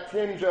always that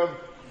tinge of,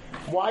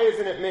 why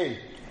isn't it me?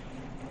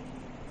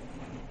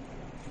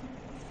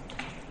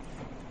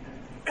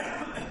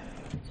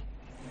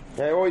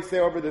 I always say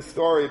over this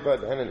story,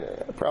 and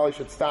I probably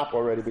should stop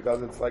already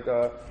because it's like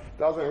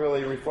doesn't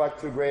really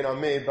reflect too great on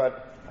me,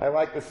 but I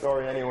like the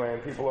story anyway,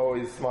 and people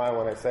always smile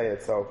when I say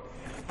it. So,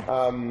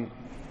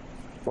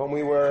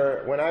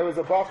 when I was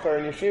a bacher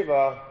in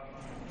yeshiva,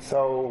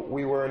 so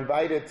we were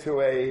invited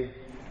to a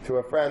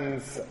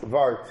friend's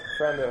vart.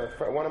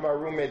 One of our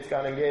roommates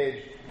got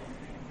engaged,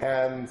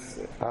 and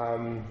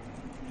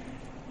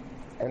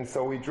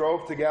so we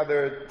drove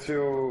together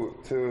to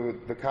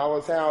the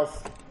Kala's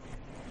house,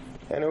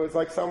 and it was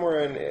like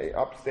somewhere in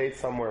upstate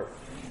somewhere,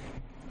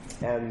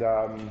 and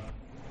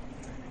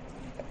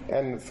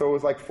so it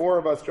was like four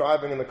of us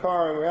driving in the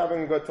car, and we were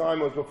having a good time.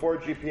 It was before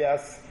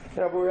GPS,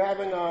 but we were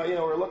having we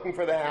were looking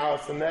for the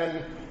house, and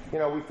then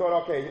we thought,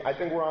 okay, I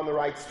think we're on the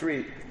right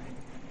street.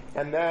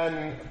 And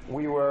then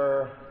we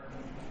were,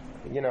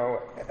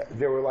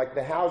 there were like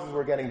the houses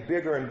were getting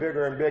bigger and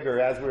bigger and bigger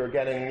as we were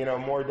getting,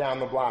 more down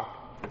the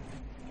block.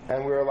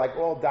 And we were like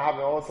all davening.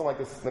 All of a sudden,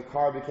 like the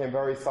car became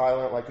very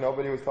silent. Like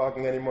nobody was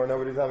talking anymore.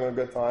 Nobody's having a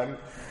good time.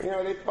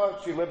 They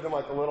thought she lived in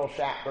like a little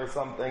shack or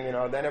something.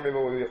 Then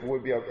everybody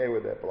would be okay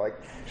with it. But like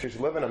she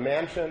should live in a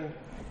mansion.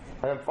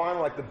 And then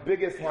finally, like the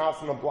biggest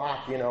house in the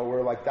block.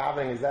 We're like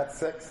davening. Is that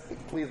 6?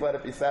 Please let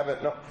it be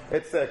 7. No,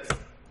 it's 6.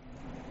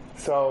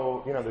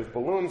 So there's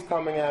balloons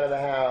coming out of the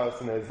house,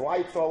 and there's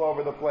lights all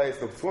over the place.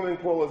 The swimming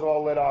pool is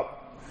all lit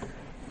up,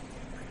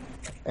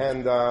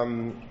 and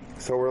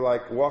so we're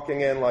like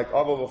walking in like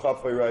Aval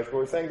v'Chafei Rosh, but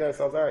we're saying to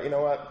ourselves, all right, you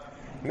know what?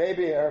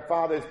 Maybe her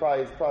father's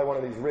probably one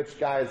of these rich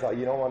guys. Like,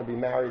 you don't want to be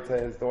married to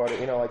his daughter.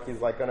 Like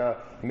he's like gonna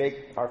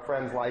make our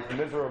friend's life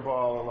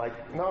miserable. And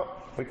like, no,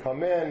 we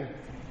come in.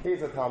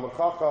 He's a Talmud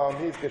Chacham.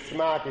 He's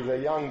Geshmak. He's a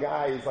young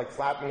guy. He's like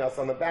slapping us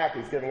on the back.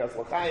 He's giving us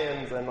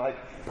l'chayims and like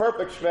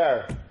perfect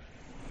shver.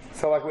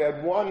 So like we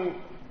had one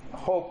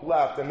hope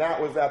left, and that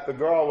was that the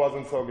girl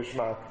wasn't so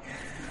Geshmak.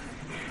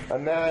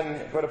 And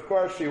then, but of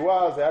course she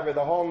was,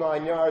 the whole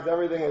 9 yards,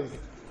 everything was,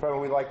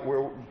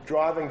 we're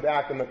driving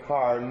back in the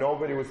car,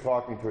 nobody was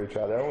talking to each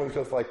other. Everyone was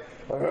just like,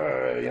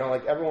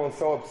 like everyone was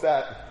so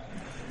upset.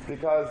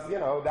 Because,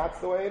 that's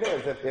the way it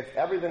is. If it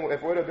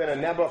would have been a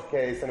Nebuch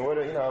case, and it would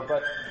have,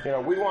 but,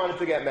 we wanted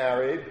to get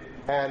married,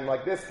 and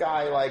like this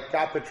guy, like,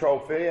 got the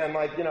trophy, and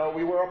like,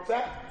 we were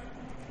upset.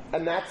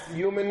 And that's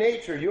human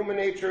nature. Human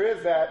nature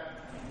is that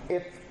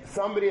if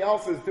somebody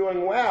else is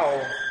doing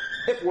well,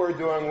 if we're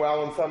doing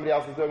well and somebody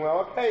else is doing well,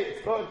 okay, it's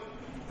good,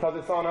 because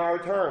it's on our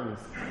terms.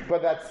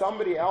 But that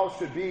somebody else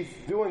should be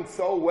doing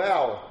so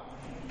well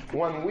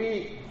when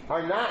we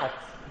are not,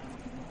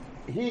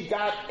 he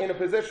got in a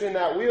position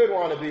that we would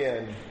want to be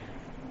in,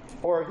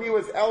 or he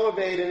was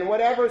elevated in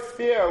whatever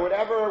sphere,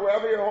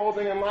 wherever you're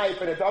holding in life,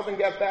 and it doesn't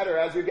get better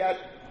as you get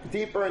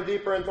deeper and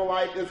deeper into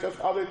life. There's just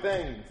other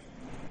things.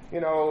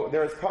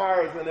 There's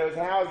cars, and there's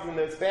houses, and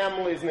there's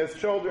families, and there's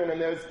children,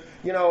 and there's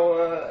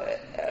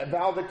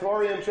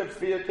valedictorianships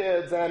for your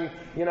kids, and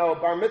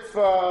bar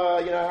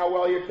mitzvah, how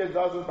well your kid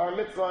does with bar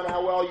mitzvah, and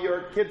how well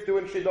your kids do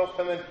in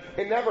shidduchim, and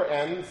it never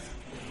ends.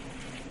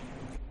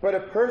 But a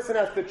person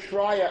has to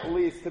try at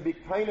least to be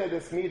kind of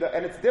this midah,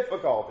 and it's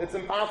difficult, it's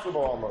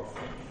impossible almost.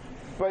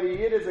 But a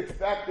yid is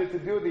expected to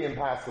do the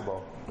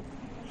impossible,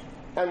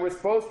 and we're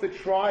supposed to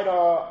try to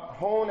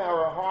hone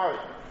our heart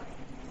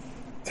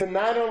to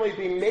not only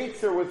be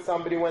matzer with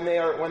somebody when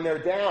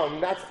they're down.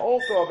 That's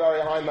also a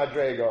very high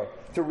madrega.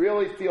 To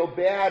really feel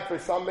bad for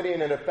somebody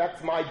and it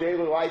affects my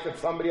daily life if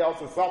somebody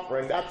else is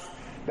suffering, that's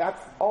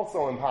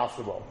also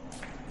impossible.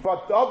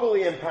 But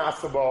doubly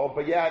impossible,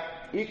 but yet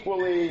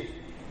equally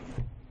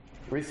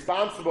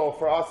responsible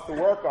for us to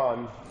work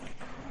on,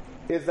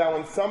 is that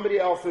when somebody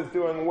else is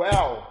doing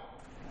well,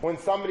 when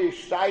somebody's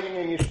studying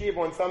in yeshiva,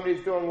 when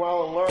somebody's doing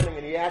well and learning,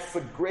 and he asks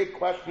a great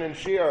question in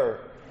shiur,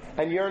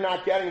 and you're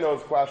not getting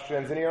those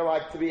questions, and you're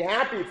like, to be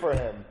happy for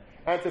him,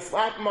 and to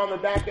slap him on the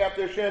back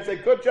after his shiur and say,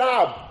 good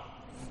job.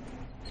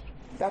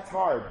 That's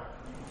hard.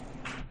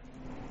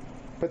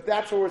 But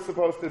that's what we're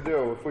supposed to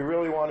do if we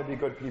really want to be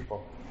good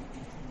people.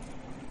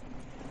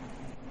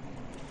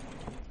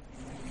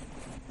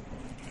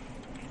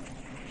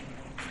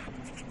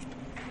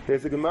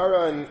 There's a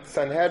Gemara in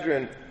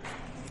Sanhedrin,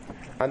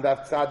 and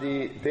Daf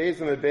Tzadi Beis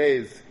and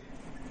Beis,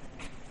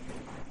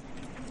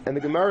 and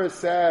the Gemara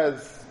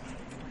says,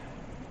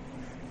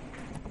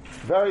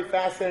 very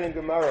fascinating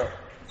Gemara.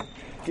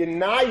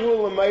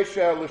 Ginayu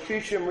l'Moshe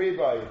l'shishim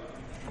ribai.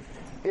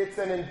 It's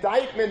an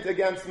indictment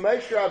against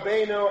Moshe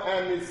Rabbeinu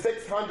and the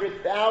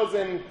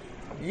 600,000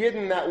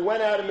 Yidden that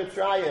went out of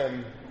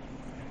Mitzrayim,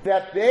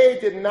 that they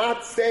did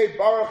not say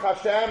Baruch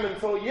Hashem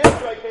until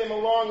Yisrael came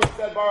along and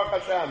said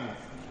Baruch Hashem.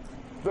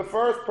 The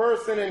first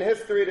person in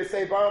history to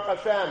say Baruch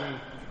Hashem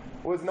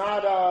was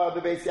not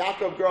the Beis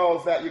Yaakov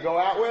girls that you go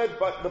out with,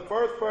 but the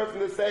first person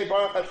to say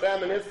Baruch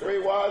Hashem in history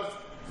was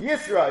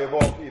Yisrael of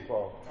all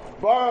people.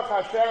 Baruch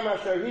Hashem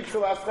asher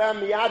hitzil aschem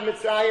miyad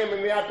Mitzrayim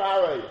and miyad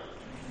Paray.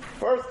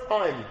 First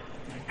time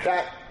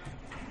that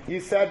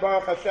you said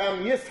Baruch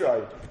Hashem,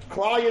 Yisrael.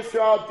 Klal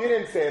Yisrael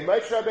didn't say it.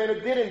 Moshe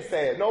Rabbeinu didn't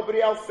say it.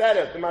 Nobody else said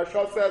it. The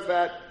Maharshal says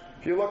that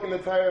if you look in the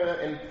Torah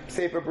in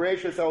Sefer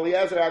Bereshis,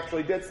 Eliezer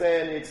actually did say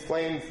it, and he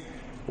explains,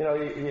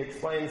 he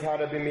explains how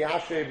to be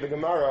miyashiv the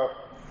Gemara.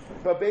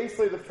 But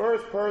basically, the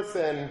first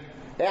person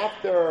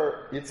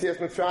after Yetzias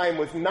Mitzrayim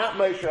was not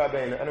Moshe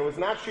Rabbeinu, and it was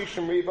not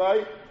Shishim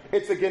Rivai.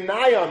 It's a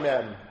genai on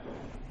them.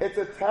 It's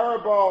a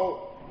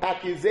terrible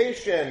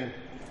accusation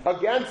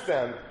against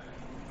them.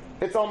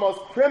 It's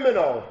almost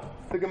criminal,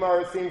 the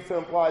Gemara seems to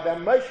imply, that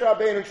Moshe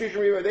Rabbeinu and Shishim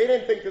Rivai, they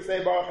didn't think to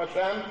say Baruch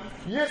Hashem.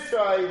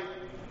 Yisrael,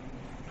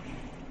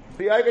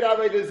 the Eved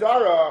Avodah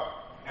Zarah,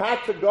 had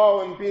to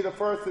go and be the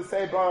first to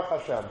say Baruch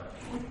Hashem.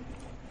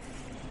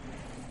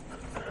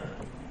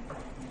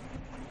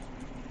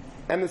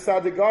 And the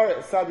Sadigar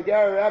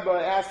Rebbe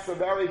asks a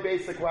very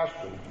basic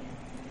question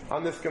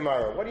on this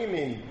Gemara. What do you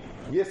mean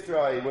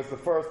Yisrael was the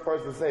first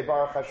person to say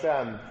Baruch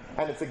Hashem,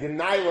 and it's a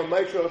Genai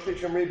L'Moshe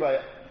Shishim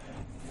Ribah?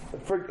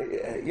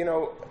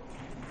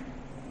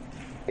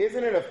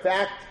 Isn't it a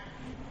fact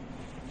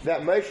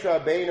that Moshe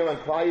Rabbeinu and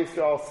Klal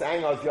Yisrael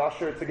sang Oz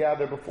Yashir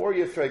together before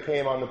Yisrael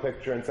came on the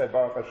picture and said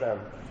Baruch Hashem.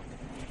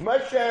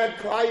 Moshe and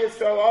Klal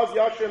Yisrael, Oz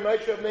Yashir,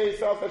 Moshe Bnei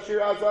Yisrael, Hashir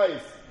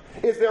Azais.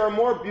 Is there a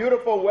more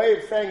beautiful way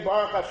of saying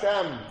Baruch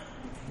Hashem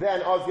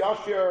than Oz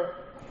Yashir?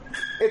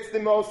 It's the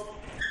most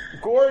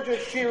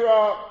gorgeous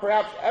shira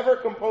perhaps ever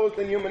composed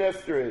in human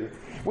history.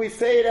 We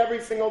say it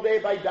every single day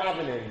by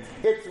davening.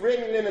 It's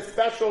written in a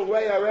special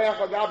way, Areach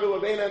Agavi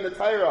Leveina in the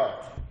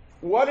Torah.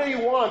 What do you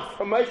want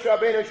from Moshe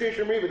Rabbeinu and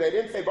Shishim Riva? They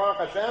didn't say Baruch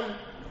Hashem.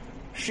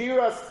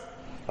 Shiras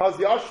Oz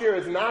Yashir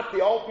is not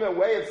the ultimate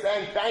way of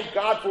saying thank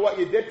God for what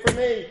you did for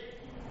me.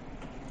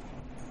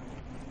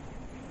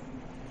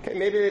 Okay,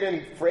 maybe they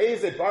didn't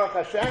phrase it Baruch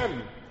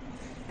Hashem.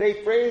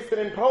 They phrased it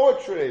in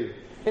poetry,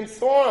 in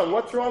song.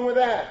 What's wrong with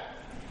that?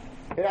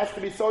 It has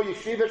to be so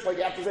yeshivish, like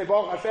you have to say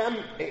Baruch Hashem.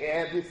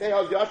 And if you say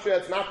Oz Yashir,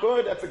 it's not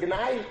good. That's a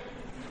gnai.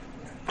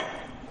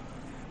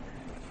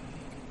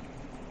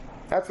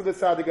 That's what the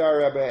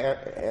Sadigar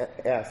Rebbe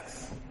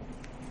asks.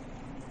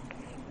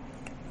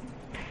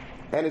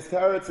 And his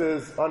teretz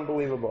is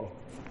unbelievable.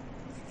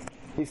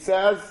 He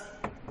says,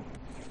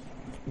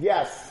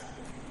 yes,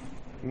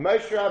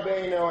 Moshe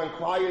Rabbeinu and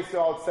Klal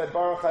Yisrael said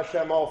Baruch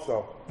Hashem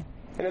also.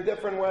 In a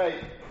different way,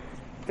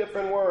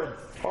 different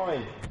words,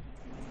 fine.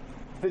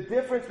 The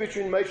difference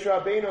between Moshe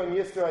Rabbeinu and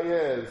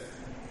Yisrael is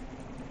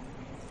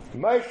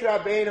Moshe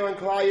Rabbeinu and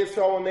Klal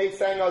Yisrael, when they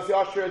sang Oz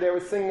Yashir, they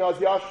were singing Oz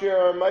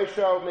Yashir, Moshe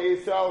Bnei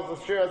Yisrael,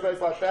 Hashir Azais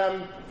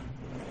Hashem,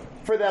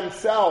 for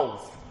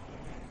themselves.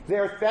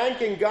 They're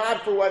thanking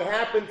God for what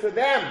happened to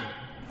them.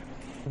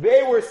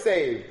 They were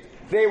saved.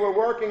 They were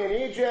working in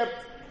Egypt,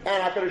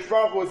 and HaKadosh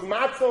Baruch Hu was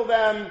matzel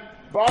them.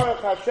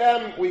 Baruch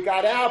Hashem, we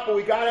got out, but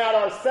we got out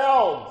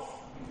ourselves.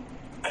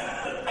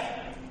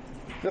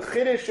 The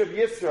Chiddush of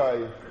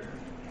Yisrael.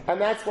 And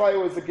that's why it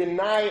was a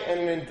gnai and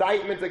an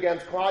indictment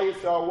against Klal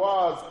Yisrael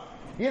was,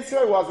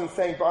 Yisrael wasn't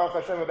saying Baruch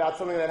Hashem about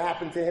something that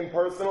happened to him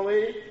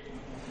personally.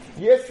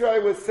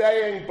 Yisrael was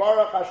saying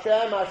Baruch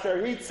Hashem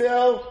asher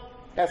hitzil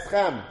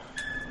eschem.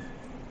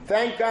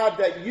 Thank God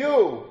that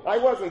you, I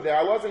wasn't there,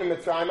 I wasn't in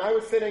Mitzrayim, I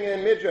was sitting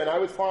in Midrash, I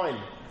was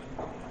fine.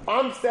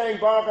 I'm saying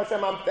Baruch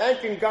Hashem, I'm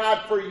thanking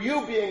God for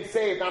you being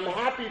saved. I'm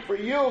happy for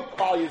you,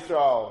 Klal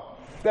Yisrael,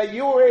 that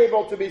you were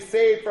able to be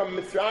saved from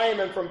Mitzrayim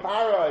and from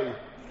Parai.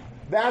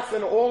 That's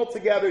an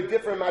altogether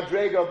different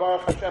madrega of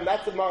Baruch Hashem.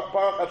 That's a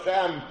Baruch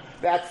Hashem.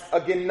 That's a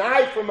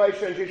gnai for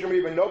Moshe and Shishim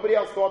Riva. Nobody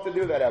else thought to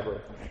do that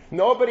ever.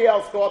 Nobody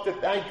else thought to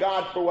thank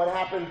God for what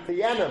happened to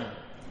Yenim.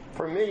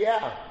 For me,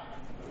 yeah.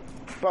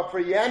 But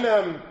for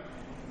Yenim,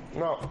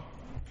 no.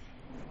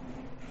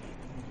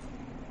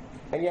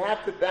 And you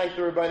have to thank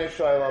the Rebbeinu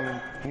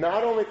Shalom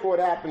not only for what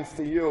happens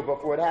to you,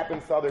 but for what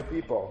happens to other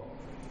people.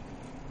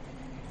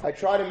 I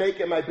try to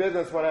make it my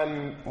business when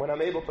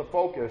I'm able to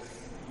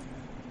focus.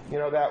 You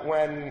know, that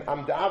when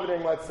I'm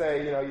davening, let's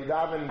say, you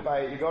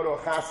go to a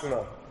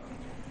chasana,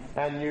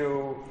 and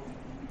you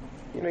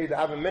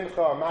daven mincha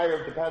or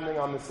ma'ariv, depending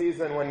on the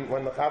season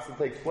when the chasana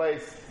takes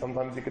place.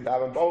 Sometimes you could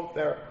daven both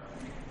there.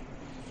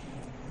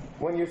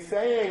 When you're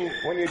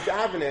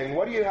davening,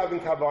 what do you have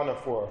in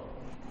kavanah for?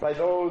 By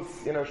those,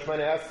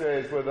 Shemona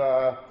Esrei with,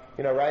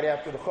 right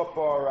after the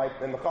chuppah, right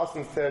in the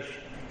chassan's tish.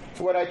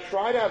 So what I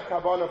try to have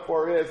kavanah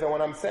for is that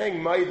when I'm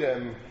saying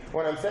maidim,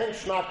 when I'm saying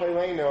Shema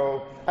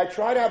Keleinu, I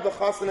try to have the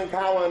chassan and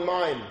kala in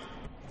mind.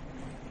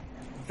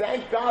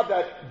 Thank God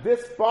that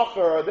this bacher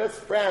or this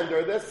friend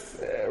or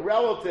this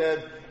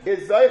relative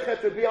is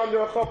zeichet to be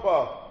under a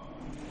chuppah.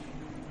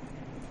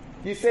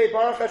 You say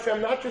Baruch Hashem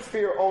not just for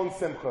your own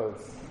simchas,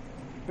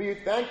 but you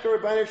thank the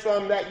Rebbeinu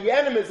Shalom that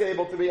Yenim is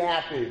able to be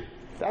happy.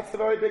 That's the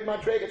very big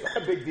madrega. It's not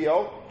a big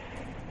deal.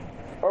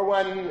 Or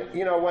when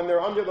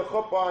they're under the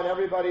chuppah and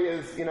everybody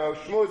is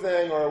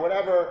schmoozing or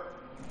whatever.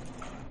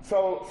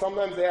 So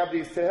sometimes they have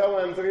these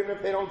tehillims, or even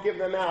if they don't give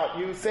them out,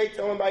 you say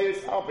tehillim by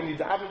yourself and you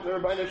daven to the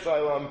Rebbeinu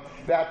Shalom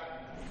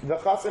that the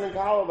chassan and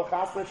kala, the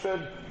chassan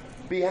should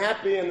be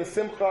happy and the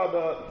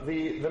simcha,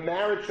 the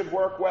marriage should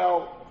work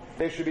well.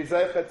 They should be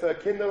zeichet to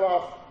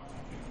kinderach.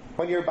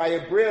 When you're by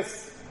a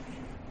bris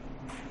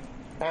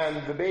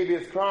and the baby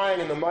is crying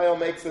and the male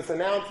makes this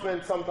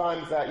announcement,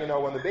 sometimes that,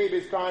 when the baby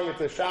is crying,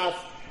 it's a shas,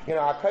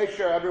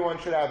 HaKosher, everyone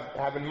should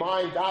have in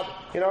mind.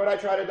 You know what I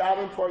try to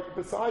daven for?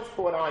 Besides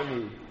for what I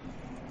need.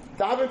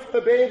 Daven for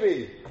the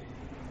baby.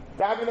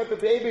 Daven that the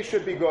baby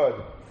should be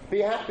good. Be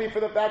happy for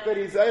the fact that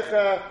he's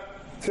zeicha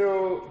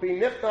to be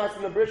nichnas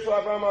in the Bris Shel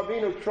Avraham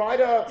Avinu. Try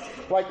to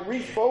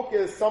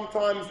refocus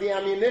sometimes the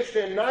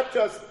ammunition, not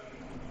just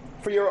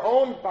for your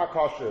own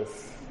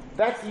bakashas.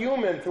 That's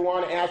human to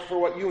want to ask for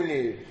what you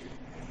need.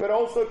 But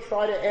also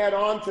try to add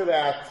on to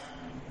that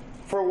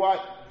for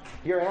what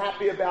you're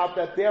happy about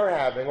that they're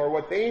having or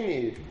what they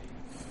need.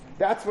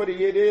 That's what a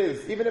yid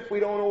is. Even if we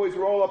don't always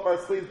roll up our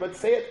sleeves, but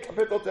say it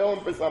kapitel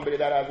tehillim for somebody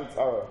that has a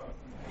tzara.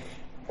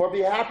 Or be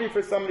happy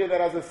for somebody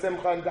that has a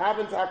simcha and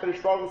daven to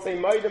HaKadosh Baruch Hu, say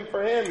maidim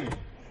for him.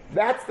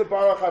 That's the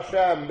Baruch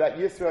Hashem that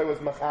Yisrael was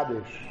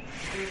machadish.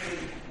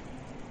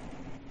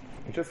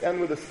 I'll just end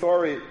with a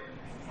story.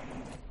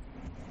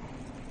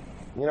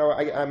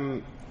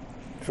 I'm,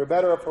 for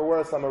better or for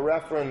worse, I'm a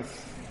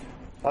reference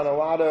on a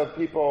lot of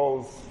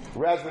people's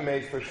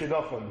resumes for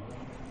shidduchim.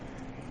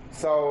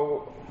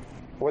 So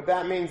what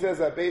that means is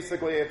that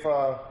basically if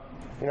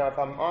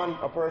I'm on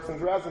a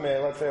person's resume,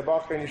 let's say a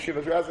Bachar in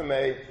Yeshiva's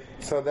resume,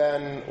 so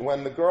then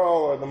when the girl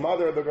or the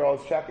mother of the girl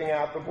is checking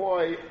out the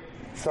boy,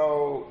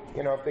 so,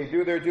 if they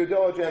do their due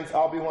diligence,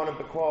 I'll be one of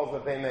the calls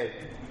that they make.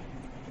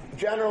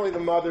 Generally, the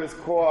mothers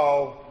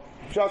call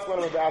just when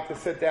I'm about to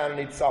sit down and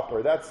eat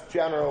supper. That's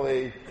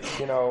generally,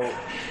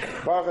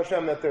 Baruch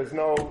Hashem, that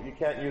you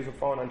can't use a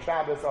phone on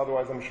Shabbos,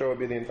 otherwise I'm sure it would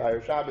be the entire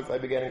Shabbos.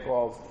 I'd be getting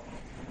calls.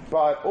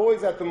 But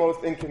always at the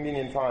most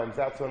inconvenient times,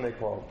 that's when they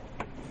call.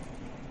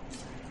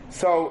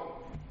 So,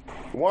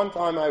 one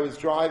time I was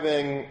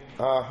driving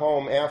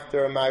home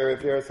after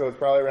Ma'ariv here, so it was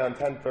probably around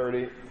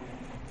 10:30,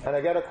 and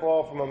I get a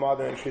call from a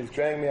mother, and she's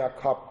drawing me a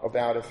cup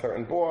about a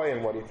certain boy,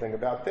 and what do you think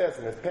about this,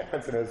 and his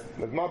parents, and his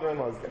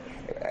mother-in-law,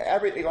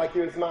 everything, like he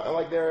was not,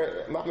 like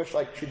they're,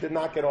 like she did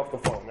not get off the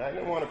phone. I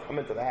didn't want to come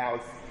into the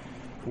house,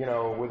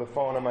 with a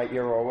phone in my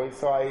ear always,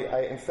 so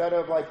I instead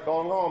of like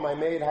going home, I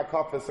made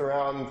hakafas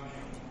around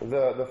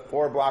the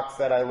 4 blocks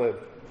that I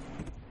lived.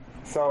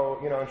 So,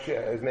 she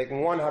was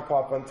making 1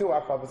 hakafa, and 2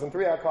 hakafas, and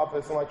 3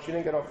 hakafas, and like she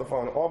didn't get off the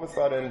phone. All of a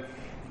sudden,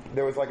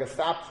 there was like a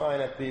stop sign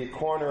at the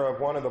corner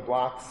of one of the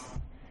blocks.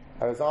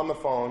 I was on the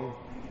phone,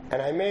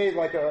 and I made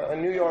like a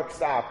New York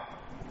stop,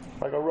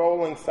 like a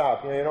rolling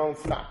stop. You don't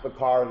stop the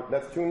car.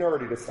 That's too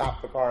nerdy to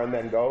stop the car and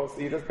then go. So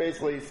you just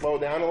basically slow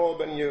down a little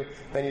bit, and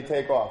then you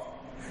take off.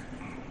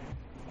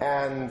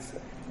 And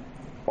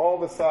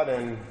all of a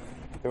sudden,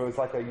 there was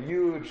like a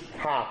huge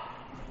cop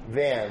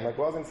van. Like it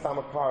wasn't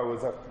a car,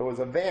 it was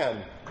a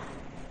van.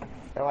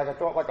 And like I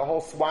thought like a whole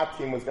SWAT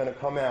team was going to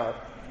come out.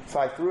 So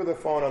I threw the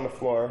phone on the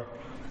floor,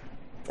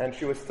 and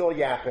she was still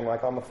yapping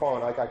like on the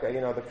phone. Like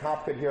the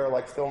cop could hear her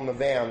like still in the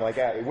van, like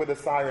with the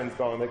sirens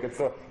going. They could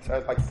still, so I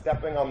was like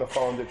stepping on the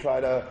phone to try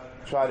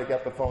to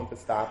get the phone to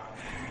stop.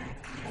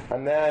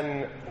 And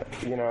then,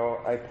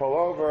 I pull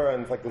over,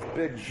 and it's like this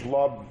big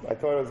schlub. I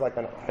thought it was like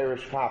an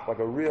Irish cop, like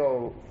a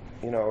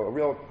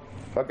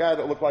guy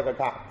that looked like a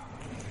cop.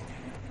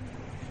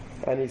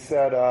 And he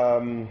said,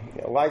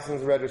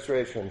 license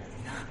registration.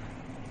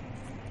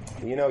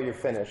 You're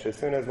finished. As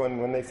soon as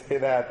when they say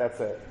that, that's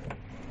it.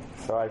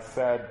 So I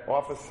said,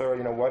 officer,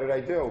 what did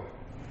I do?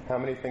 How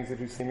many things did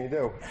you see me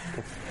do?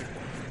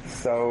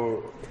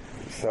 So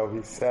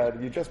he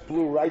said, you just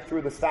blew right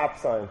through the stop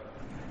sign.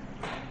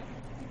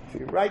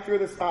 Right through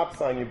the stop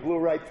sign, you blew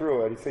right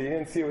through it. He said, you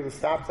didn't see it was a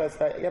stop sign? I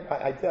said, yep,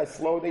 I did. I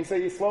slowed. He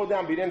said, you slowed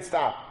down, but you didn't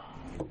stop.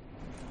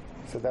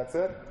 So that's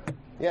it?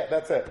 Yeah,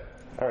 that's it.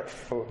 All right,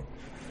 so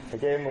I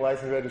gave him the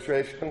license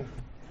registration.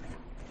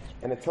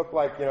 And it took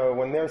like,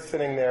 when they're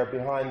sitting there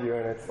behind you,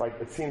 and it's like,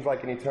 it seems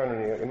like an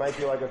eternity. It might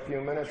be like a few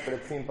minutes, but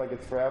it seems like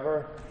it's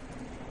forever.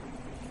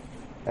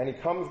 And he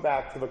comes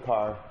back to the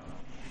car,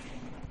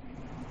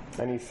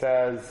 and he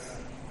says,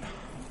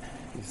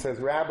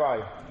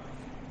 Rabbi,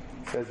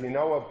 he says, you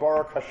know what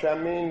Baruch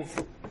Hashem means?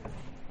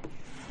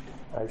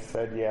 I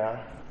said,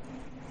 yeah.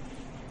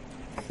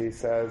 He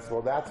says,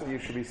 well, that's what you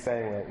should be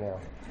saying right now.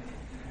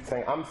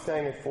 Saying, I'm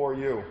saying it for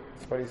you.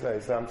 That's what he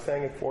says. He said, I'm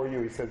saying it for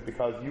you. He says,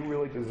 because you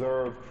really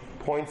deserve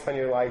points on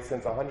your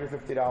license,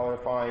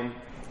 $150 fine.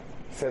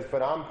 He says,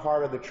 but I'm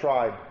part of the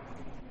tribe,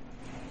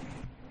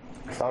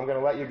 so I'm going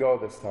to let you go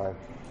this time.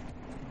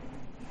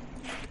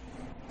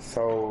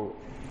 So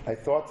I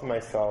thought to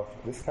myself,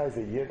 this guy's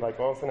a yid. Like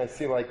all of a sudden I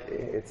see like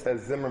it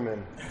says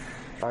Zimmerman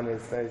on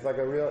his face, like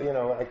a real,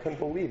 I couldn't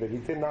believe it. He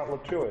did not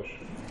look Jewish.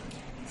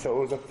 So it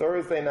was a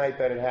Thursday night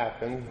that it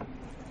happened,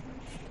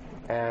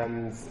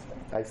 and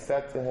I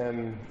said to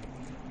him,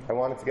 I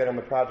wanted to get him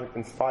the Project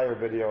Inspire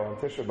video on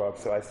Tisha B'Av,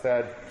 so I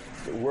said,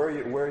 where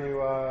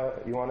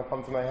you want to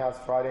come to my house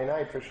Friday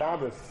night for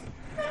Shabbos?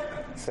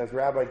 He says,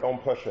 Rabbi,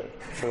 don't push it.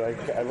 So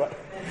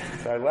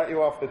I let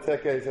you off the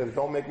ticket. He says,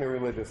 don't make me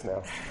religious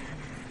now.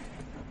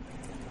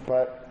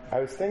 But I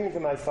was thinking to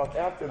myself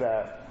after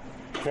that,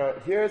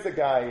 here's a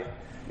guy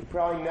who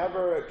probably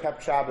never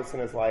kept Shabbos in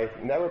his life,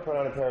 never put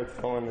on a pair of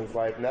tefillin in his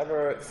life,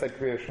 never said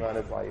Kriya Shema in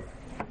his life.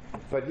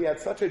 But he had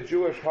such a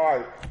Jewish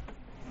heart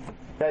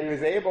that he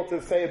was able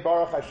to say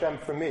Baruch Hashem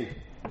for me.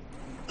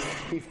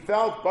 He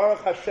felt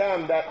Baruch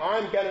Hashem that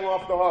I'm getting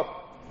off the hook.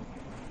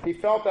 He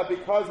felt that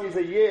because he's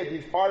a Yid,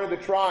 he's part of the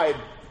tribe.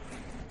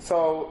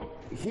 So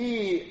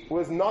he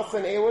was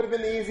nasan. It would have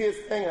been the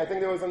easiest thing. I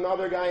think there was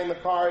another guy in the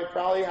car. He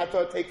probably had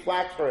to take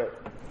flack for it.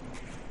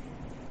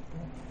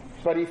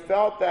 But he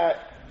felt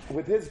that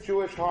with his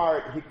Jewish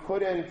heart, he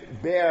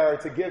couldn't bear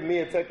to give me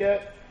a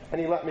ticket,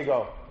 and he let me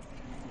go.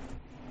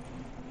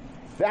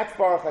 That's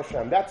Baruch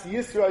Hashem. That's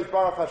Yisro's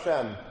Baruch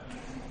Hashem.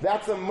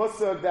 That's a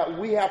musag that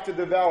we have to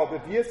develop.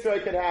 If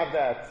Yisro could have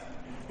that,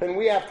 then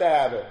we have to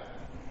have it.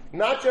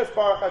 Not just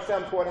Baruch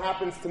Hashem for what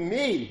happens to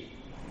me,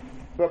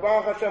 but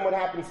Baruch Hashem what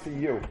happens to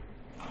you.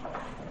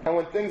 And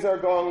when things are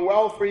going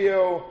well for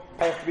you,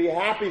 I have to be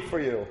happy for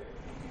you.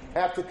 I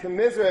have to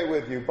commiserate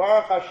with you.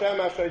 Baruch Hashem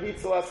asher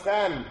hitzel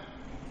eschem.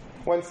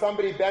 When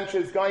somebody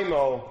benches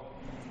Gaimel,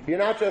 you're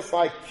not just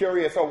like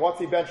curious, what's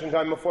he benching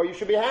Gaimel for? You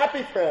should be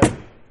happy for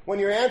him. when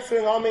you're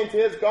answering Amen to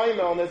his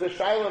Gaimel, and there's a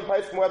Shaila in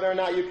place whether or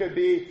not you could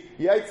be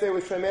Yaitse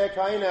with Shemei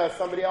Kaina,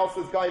 somebody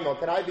else's Gaimel.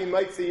 Can I be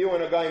Maitse you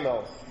in a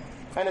Gaimel?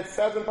 And it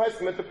says in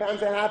place, it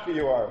depends how happy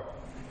you are.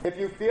 If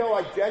you feel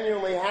like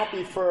genuinely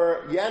happy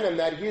for Yenim,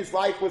 that his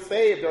life was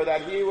saved, or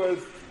that he was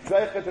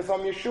Zeichet to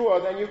some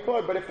Yeshua, then you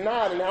could. But if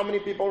not, and how many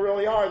people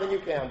really are, then you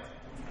can't.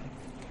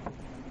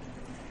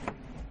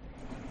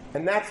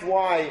 And that's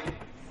why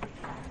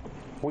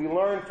we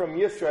learn from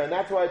Yisra, and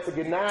that's why it's a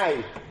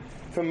Genai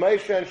from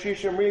Moshe and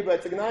Shishim Reba.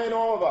 It's a Genai in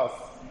all of us,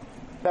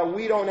 that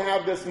we don't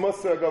have this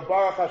musag of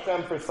Baruch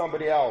Hashem for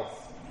somebody else.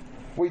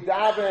 We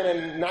daven,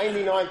 and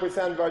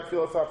 99% of our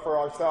tefillos are for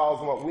ourselves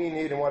and what we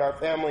need and what our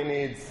family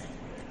needs.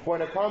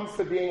 When it comes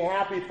to being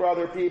happy for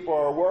other people,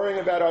 or worrying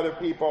about other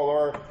people,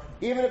 or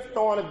even if you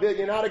don't want to visit,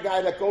 you're not a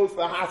guy that goes to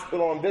the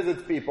hospital and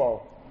visits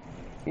people.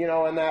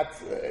 And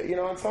that's,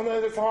 and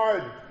sometimes it's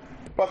hard.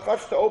 But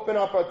just to open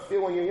up a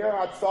tefillah, when you hear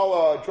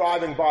Hatzalah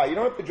driving by, you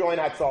don't have to join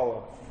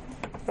Hatzalah.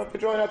 You don't have to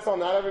join Hatzalah.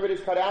 Not everybody's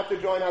cut out to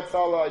join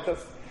Hatzalah.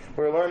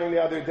 We were learning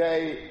the other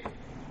day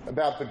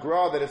about the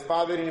Gra, that his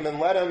father didn't even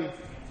let him,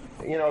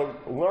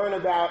 learn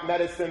about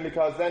medicine,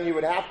 because then you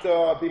would have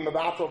to be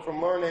mabatal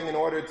from learning in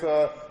order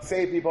to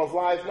save people's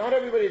lives. Not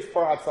everybody's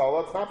for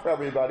Hatzalah. It's not for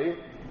everybody.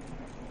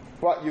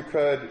 But you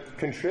could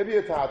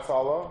contribute to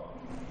Hatzalah.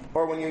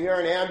 Or when you hear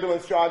an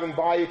ambulance driving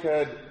by, you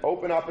could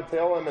open up a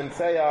Tehillim and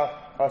say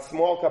a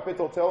small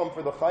capital Tehillim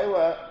for the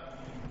Chayla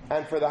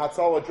and for the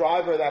Hatzalah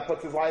driver that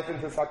puts his life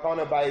into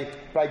sakana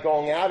by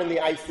going out in the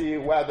icy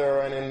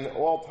weather and in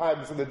all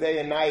times of the day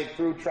and night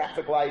through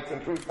traffic lights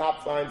and through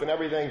stop signs and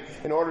everything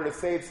in order to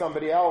save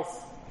somebody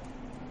else.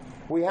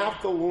 We have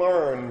to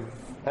learn,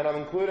 and I'm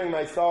including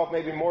myself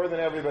maybe more than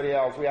everybody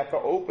else, we have to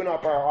open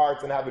up our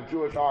hearts and have a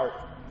Jewish heart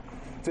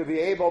to be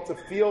able to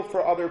feel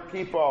for other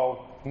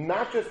people,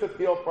 not just to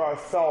feel for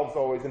ourselves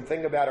always and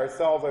think about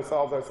ourselves,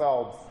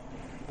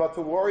 but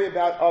to worry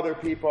about other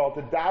people,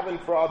 to daven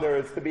for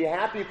others, to be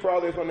happy for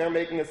others when they're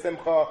making a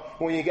simcha.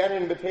 When you get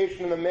an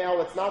invitation in the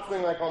mail, it's not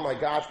something like, oh my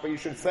gosh, but you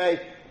should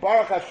say,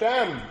 Baruch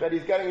Hashem, that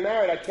he's getting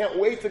married. I can't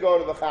wait to go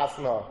to the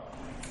chasna.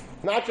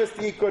 Not just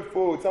to eat good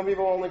food. Some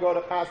people only go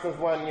to chasnas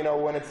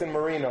when it's in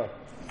Marina.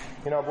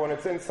 When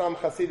it's in some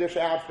Hasidish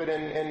outfit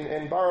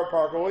in Borough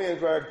Park or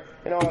Williamsburg,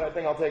 I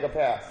think I'll take a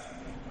pass.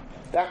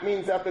 That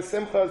means that the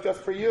simcha is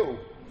just for you.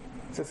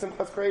 It's a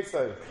simcha's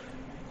kreisei.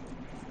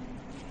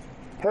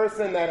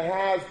 Person that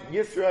has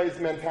Yisrael's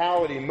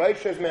mentality,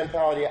 Moshe's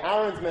mentality,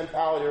 Aaron's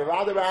mentality,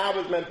 Rav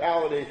Abba's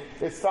mentality,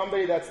 is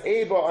somebody that's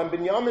able, and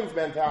Binyamin's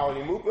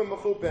mentality, Mupim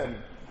Mechupim,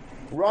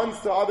 runs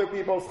to other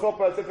people's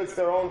chuppah as if it's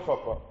their own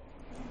chuppah.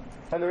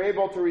 And they're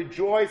able to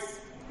rejoice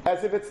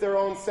as if it's their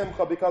own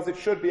simcha, because it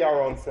should be our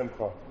own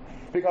simcha.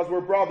 Because we're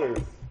brothers.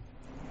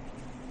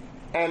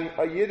 And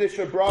a Yiddish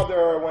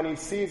brother, when he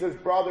sees his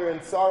brother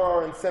in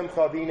sorrow and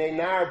simcha, v'inei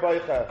nar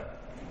beicha,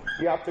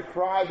 you have to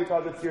cry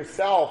because it's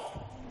yourself.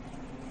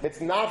 It's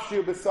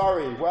nafshu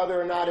b'sari, whether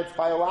or not it's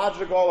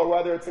biological or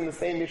whether it's in the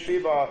same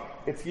yeshiva,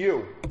 it's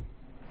you.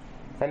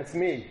 And it's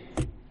me.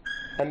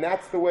 And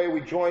that's the way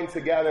we join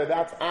together.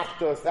 That's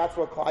achdus. That's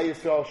what Klal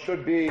Yisrael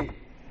should be.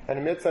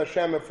 And Mitzvah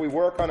Hashem, if we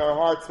work on our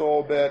hearts a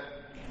little bit,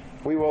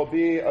 we will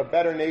be a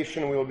better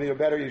nation, we will be a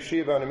better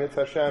yeshiva, and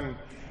Mitzvah Hashem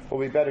will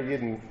be better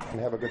Yidden.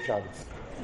 And have a good Shabbos.